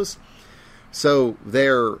 Purple Rose. So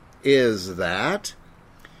there is that.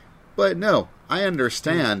 But no, I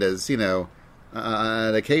understand as,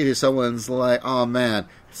 occasionally someone's like, oh man,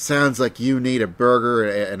 it sounds like you need a burger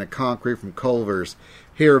and a concrete from Culver's.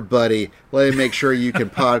 Here, buddy, let me make sure you can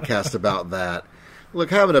podcast about that. Look,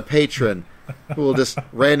 having a patron who will just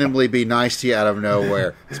randomly be nice to you out of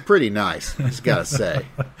nowhere is pretty nice, I just gotta say.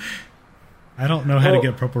 I don't know how to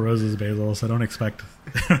get Purple Roses, Basil, so I don't expect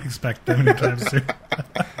them anytime soon.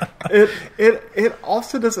 It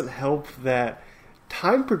also doesn't help that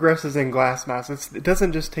time progresses in Glass Mask. It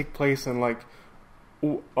doesn't just take place in like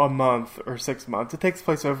a month or 6 months. It takes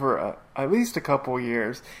place over at least a couple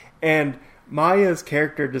years, and Maya's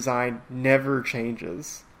character design never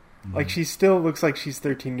changes. Mm-hmm. Like, she still looks like she's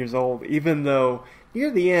 13 years old, even though near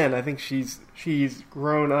the end I think she's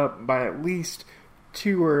grown up by at least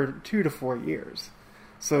 2 to 4 years.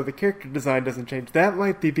 So the character design doesn't change. That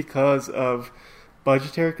might be because of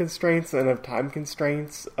budgetary constraints and of time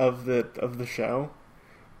constraints of the show,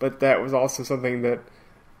 but that was also something that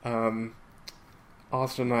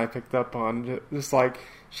Austin and I picked up on. Just like,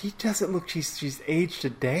 she doesn't look she's aged a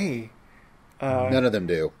day. None of them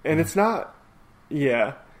do, and it's not.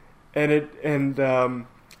 Yeah, and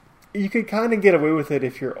you could kind of get away with it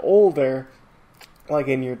if you're older, like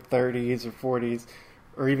in your 30s or 40s,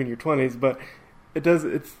 or even your 20s. But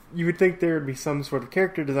you would think there would be some sort of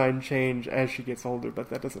character design change as she gets older, but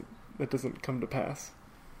that doesn't come to pass.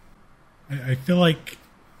 I feel like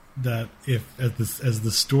that as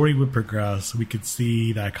the story would progress, we could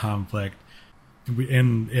see that conflict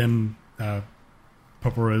in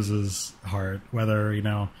Purple Rose's heart. Whether,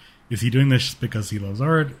 is he doing this just because he loves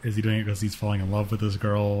art? Is he doing it because he's falling in love with this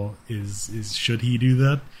girl? Should he do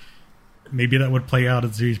that? Maybe that would play out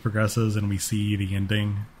as the series progresses and we see the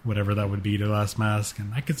ending, whatever that would be to Last Mask.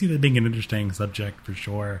 And I could see that being an interesting subject for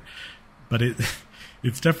sure. But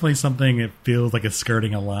it's definitely something, it feels like it's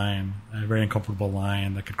skirting a line, a very uncomfortable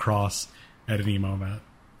line that could cross at any moment.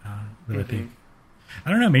 I think, I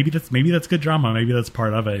don't know, maybe that's good drama. Maybe that's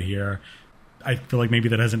part of it here. I feel like maybe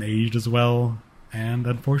that hasn't aged as well. And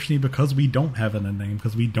unfortunately, because we don't have an ending,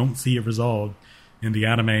 because we don't see it resolved in the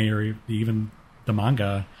anime or even the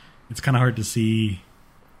manga, it's kind of hard to see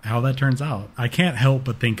how that turns out. I can't help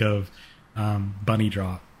but think of Bunny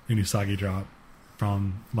Drop and Usagi Drop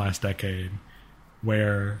from last decade,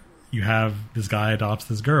 where you have this guy adopts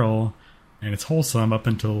this girl, and it's wholesome up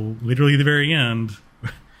until literally the very end,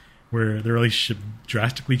 where the relationship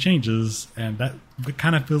drastically changes, and that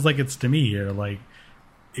kind of feels like it's to me here. Like,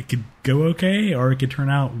 it could go okay, or it could turn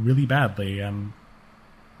out really badly, and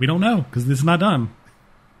We don't know because this is not done.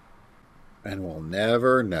 And we'll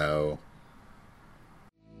never know.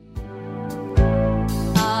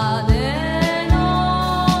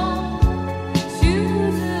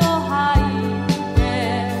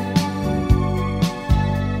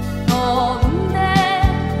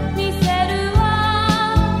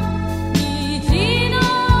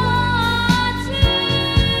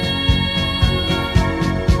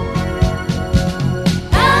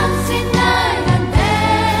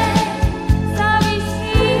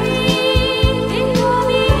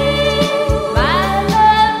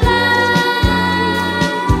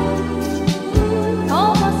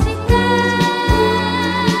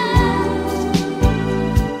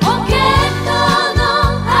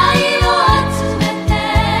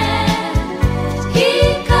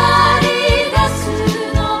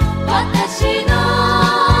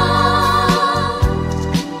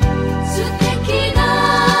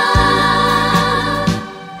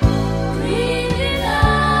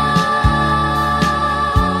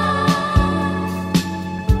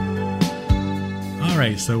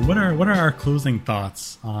 So what are our closing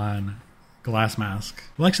thoughts on Glass Mask?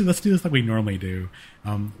 Well, actually, let's do this like we normally do.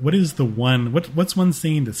 What is the what's one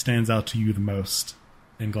scene that stands out to you the most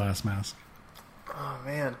in Glass Mask? Oh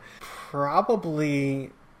man,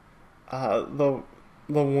 probably the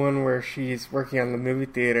one where she's working on the movie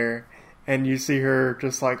theater, and you see her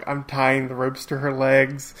just like untying the ropes to her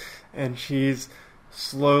legs, and she's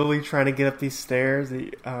slowly trying to get up these stairs.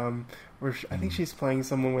 Where I think she's playing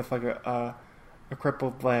someone with like a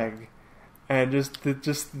crippled leg, and just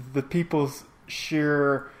the people's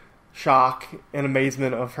sheer shock and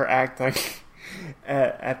amazement of her acting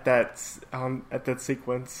at that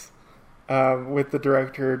sequence, with the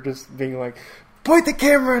director just being like, "Point the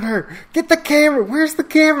camera at her! Get the camera! Where's the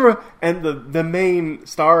camera?" And the main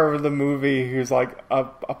star of the movie, who's like a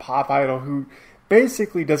pop idol who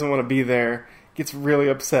basically doesn't want to be there, gets really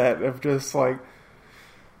upset of just like.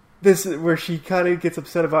 This is where she kind of gets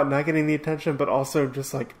upset about not getting the attention, but also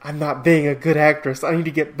just like, I'm not being a good actress. I need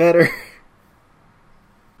to get better.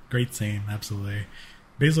 Great scene, absolutely.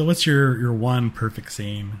 Basil, what's your one perfect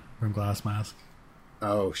scene from Glass Mask?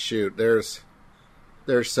 Oh shoot, there's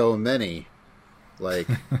so many. Like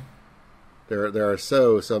there are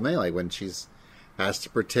so many. Like when she's has to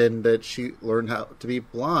pretend that she learned how to be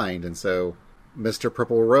blind, and so Mr.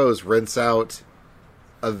 Purple Rose rents out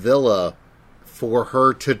a villa for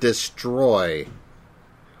her to destroy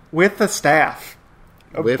with a staff,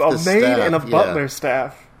 a maid and a butler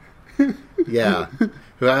staff. Yeah,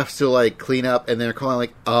 who has to like clean up, and they're calling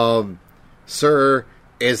like, "Sir,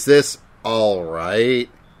 is this all right?"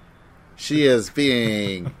 She is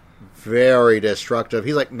being very destructive.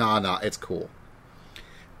 He's like, "Nah, it's cool.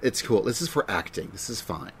 It's cool. This is for acting. This is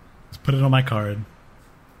fine. Let's put it on my card."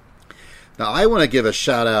 Now, I want to give a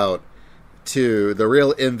shout out to the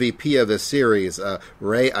real MVP of this series,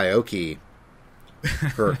 Rei Aoki,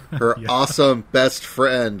 her yeah. awesome best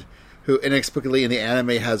friend, who inexplicably in the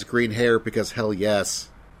anime has green hair because hell yes.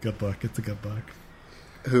 Good book. It's a good book.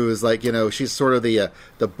 Who is like, she's sort of the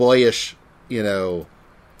boyish, in the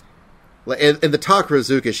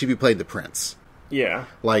Takarazuka, she'd be playing the prince. Yeah.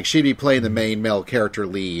 Like, she'd be playing the main male character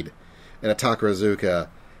lead in a Takarazuka,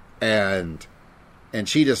 and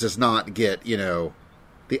she just does not get,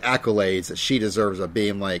 the accolades that she deserves of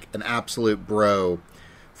being like an absolute bro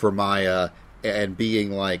for Maya and being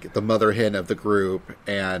like the mother hen of the group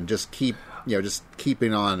and just keeping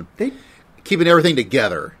everything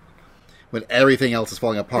together when everything else is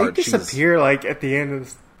falling apart. They disappear like at the end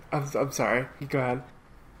of this. I'm sorry. Go ahead.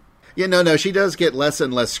 Yeah, no. She does get less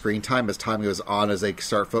and less screen time as time goes on, as they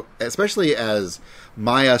start, especially as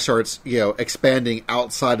Maya starts, expanding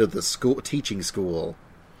outside of the teaching school.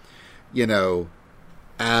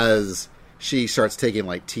 As she starts taking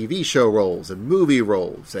like TV show roles and movie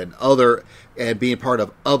roles and being part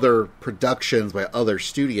of other productions by other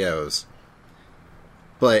studios.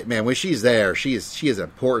 But man, when she's there, she is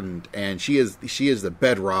important, and she is the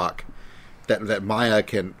bedrock that Maya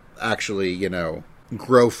can actually,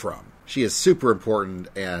 grow from. She is super important,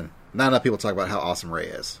 and not enough people talk about how awesome Rei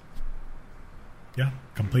is. Yeah,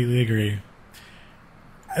 completely agree.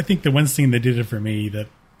 I think the one scene that did it for me that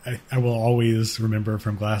I will always remember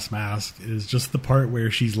from Glass Mask is just the part where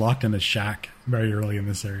she's locked in a shack very early in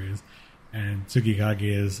the series, and Tsukikage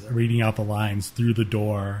is reading out the lines through the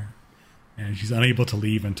door, and she's unable to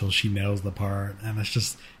leave until she nails the part. And it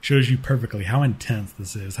just shows you perfectly how intense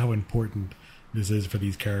this is, how important this is for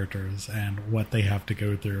these characters, and what they have to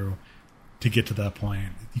go through to get to that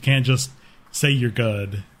point. You can't just say you're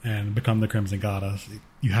good and become the Crimson Goddess.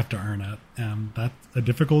 You have to earn it, and that's a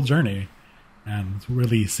difficult journey. And it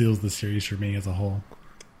really seals the series for me as a whole.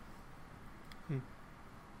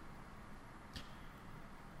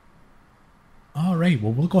 right.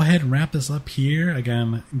 Well, we'll go ahead and wrap this up here.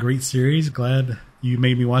 Again, great series. Glad you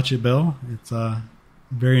made me watch it, Bill. It's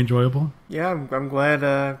very enjoyable. Yeah, I'm glad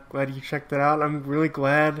you checked it out. I'm really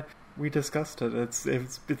glad we discussed it.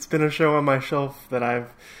 It's been a show on my shelf that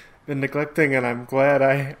I've been neglecting, and I'm glad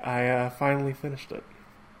I finally finished it.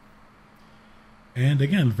 And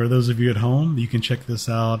again, for those of you at home, you can check this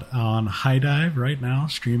out on High Dive right now,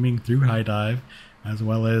 streaming through High Dive, as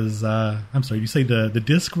well as I'm sorry, you say the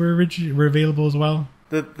disc were available as well?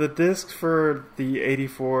 The discs for the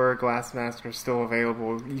 84 Glassmaster are still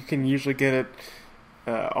available. You can usually get it.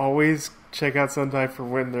 Always check out Sundive for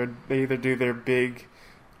when they either do their big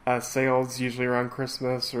sales, usually around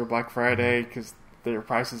Christmas or Black Friday, because their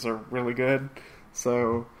prices are really good.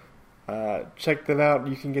 So check that out.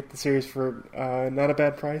 You can get the series for not a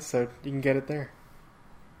bad price, so you can get it there.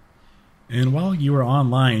 And while you are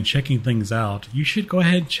online checking things out, you should go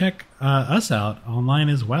ahead and check us out online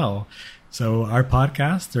as well. So our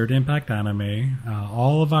podcast, Third Impact Anime,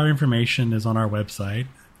 all of our information is on our website,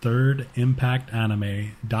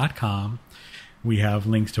 thirdimpactanime.com. We have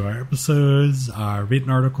links to our episodes, our written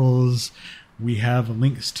articles. We have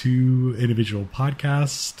links to individual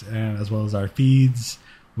podcasts, as well as our feeds.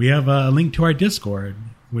 We have a link to our Discord,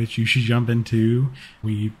 which you should jump into.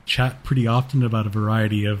 We chat pretty often about a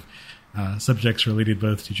variety of subjects related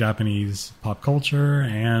both to Japanese pop culture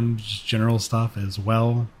and just general stuff as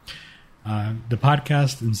well. The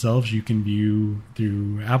podcasts themselves you can view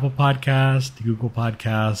through Apple Podcast, Google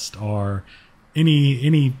Podcast, or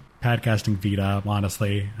any podcasting feed app,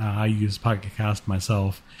 honestly. I use Pocket Cast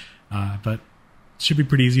myself, but it should be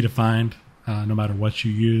pretty easy to find no matter what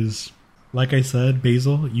you use. Like I said,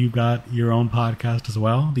 Basil, you've got your own podcast as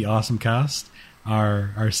well, The Awesome Cast,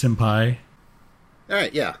 our senpai. All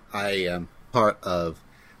right, yeah. I am part of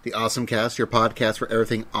The Awesome Cast, your podcast for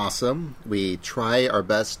everything awesome. We try our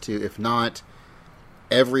best to, if not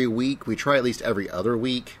every week, we try at least every other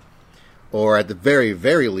week, or at the very,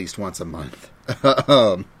 very least once a month.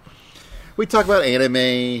 We talk about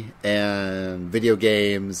anime and video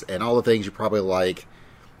games and all the things you probably like.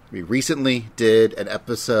 We recently did an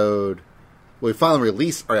episode. We finally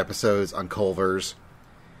released our episodes on Culver's,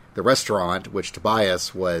 the restaurant, which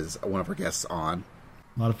Tobias was one of our guests on.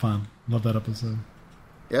 A lot of fun. Love that episode.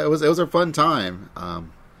 Yeah, it was a fun time.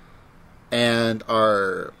 And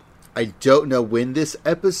I don't know when this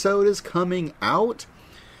episode is coming out.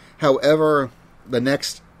 However, the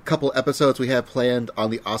next couple episodes we have planned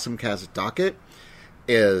on the Awesome Cast docket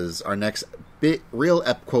is our next quote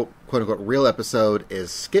unquote real episode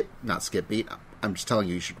is not Skip Beat. I'm just telling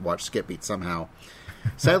you should watch Skip Beat somehow.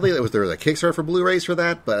 Sadly, there was a Kickstarter for Blu-rays for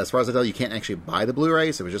that, but as far as I know, you can't actually buy the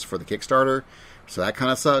Blu-rays. It was just for the Kickstarter, so that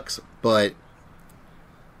kind of sucks. But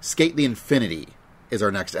Skate the Infinity is our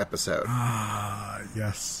next episode. Ah,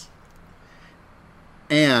 yes.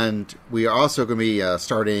 And we are also going to be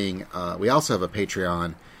starting... we also have a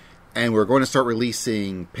Patreon, and we're going to start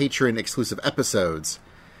releasing Patreon-exclusive episodes.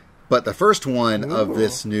 But the first one of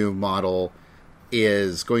this new model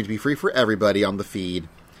is going to be free for everybody on the feed,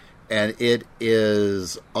 and it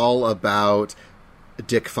is all about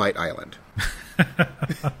Dick Fight Island.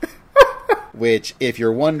 Which, if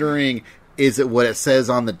you're wondering, is it what it says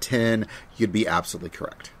on the tin, you'd be absolutely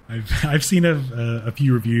correct. I've seen a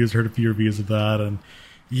few reviews, heard a few reviews of that, and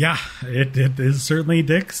yeah, it is certainly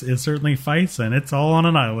Dick's, it certainly fights, and it's all on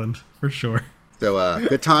an island, for sure. So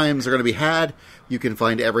good times are going to be had. You can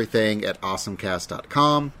find everything at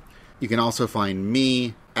awesomecast.com. You can also find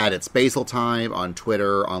me at It's Basil Time on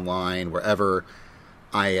Twitter, online, wherever.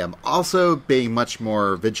 I am also being much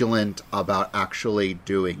more vigilant about actually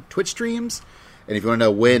doing Twitch streams. And if you want to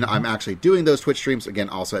know when I'm actually doing those Twitch streams, again,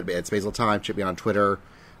 also at It's Basil Time, check me on Twitter.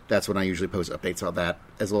 That's when I usually post updates about that,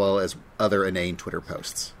 as well as other inane Twitter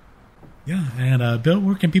posts. Yeah, and Bill,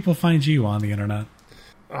 where can people find you on the internet?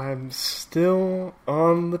 I'm still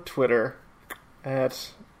on the Twitter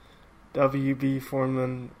at WB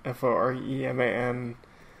Foreman, Foreman,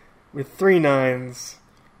 with 3 9s,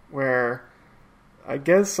 where I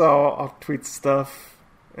guess I'll tweet stuff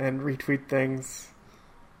and retweet things.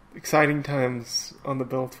 Exciting times on the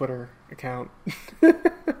Bill Twitter account.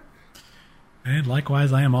 And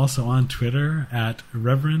likewise, I am also on Twitter at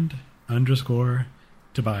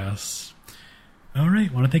Reverend_Tobias. All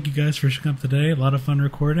right, want to thank you guys for showing up today. A lot of fun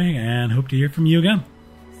recording, and hope to hear from you again.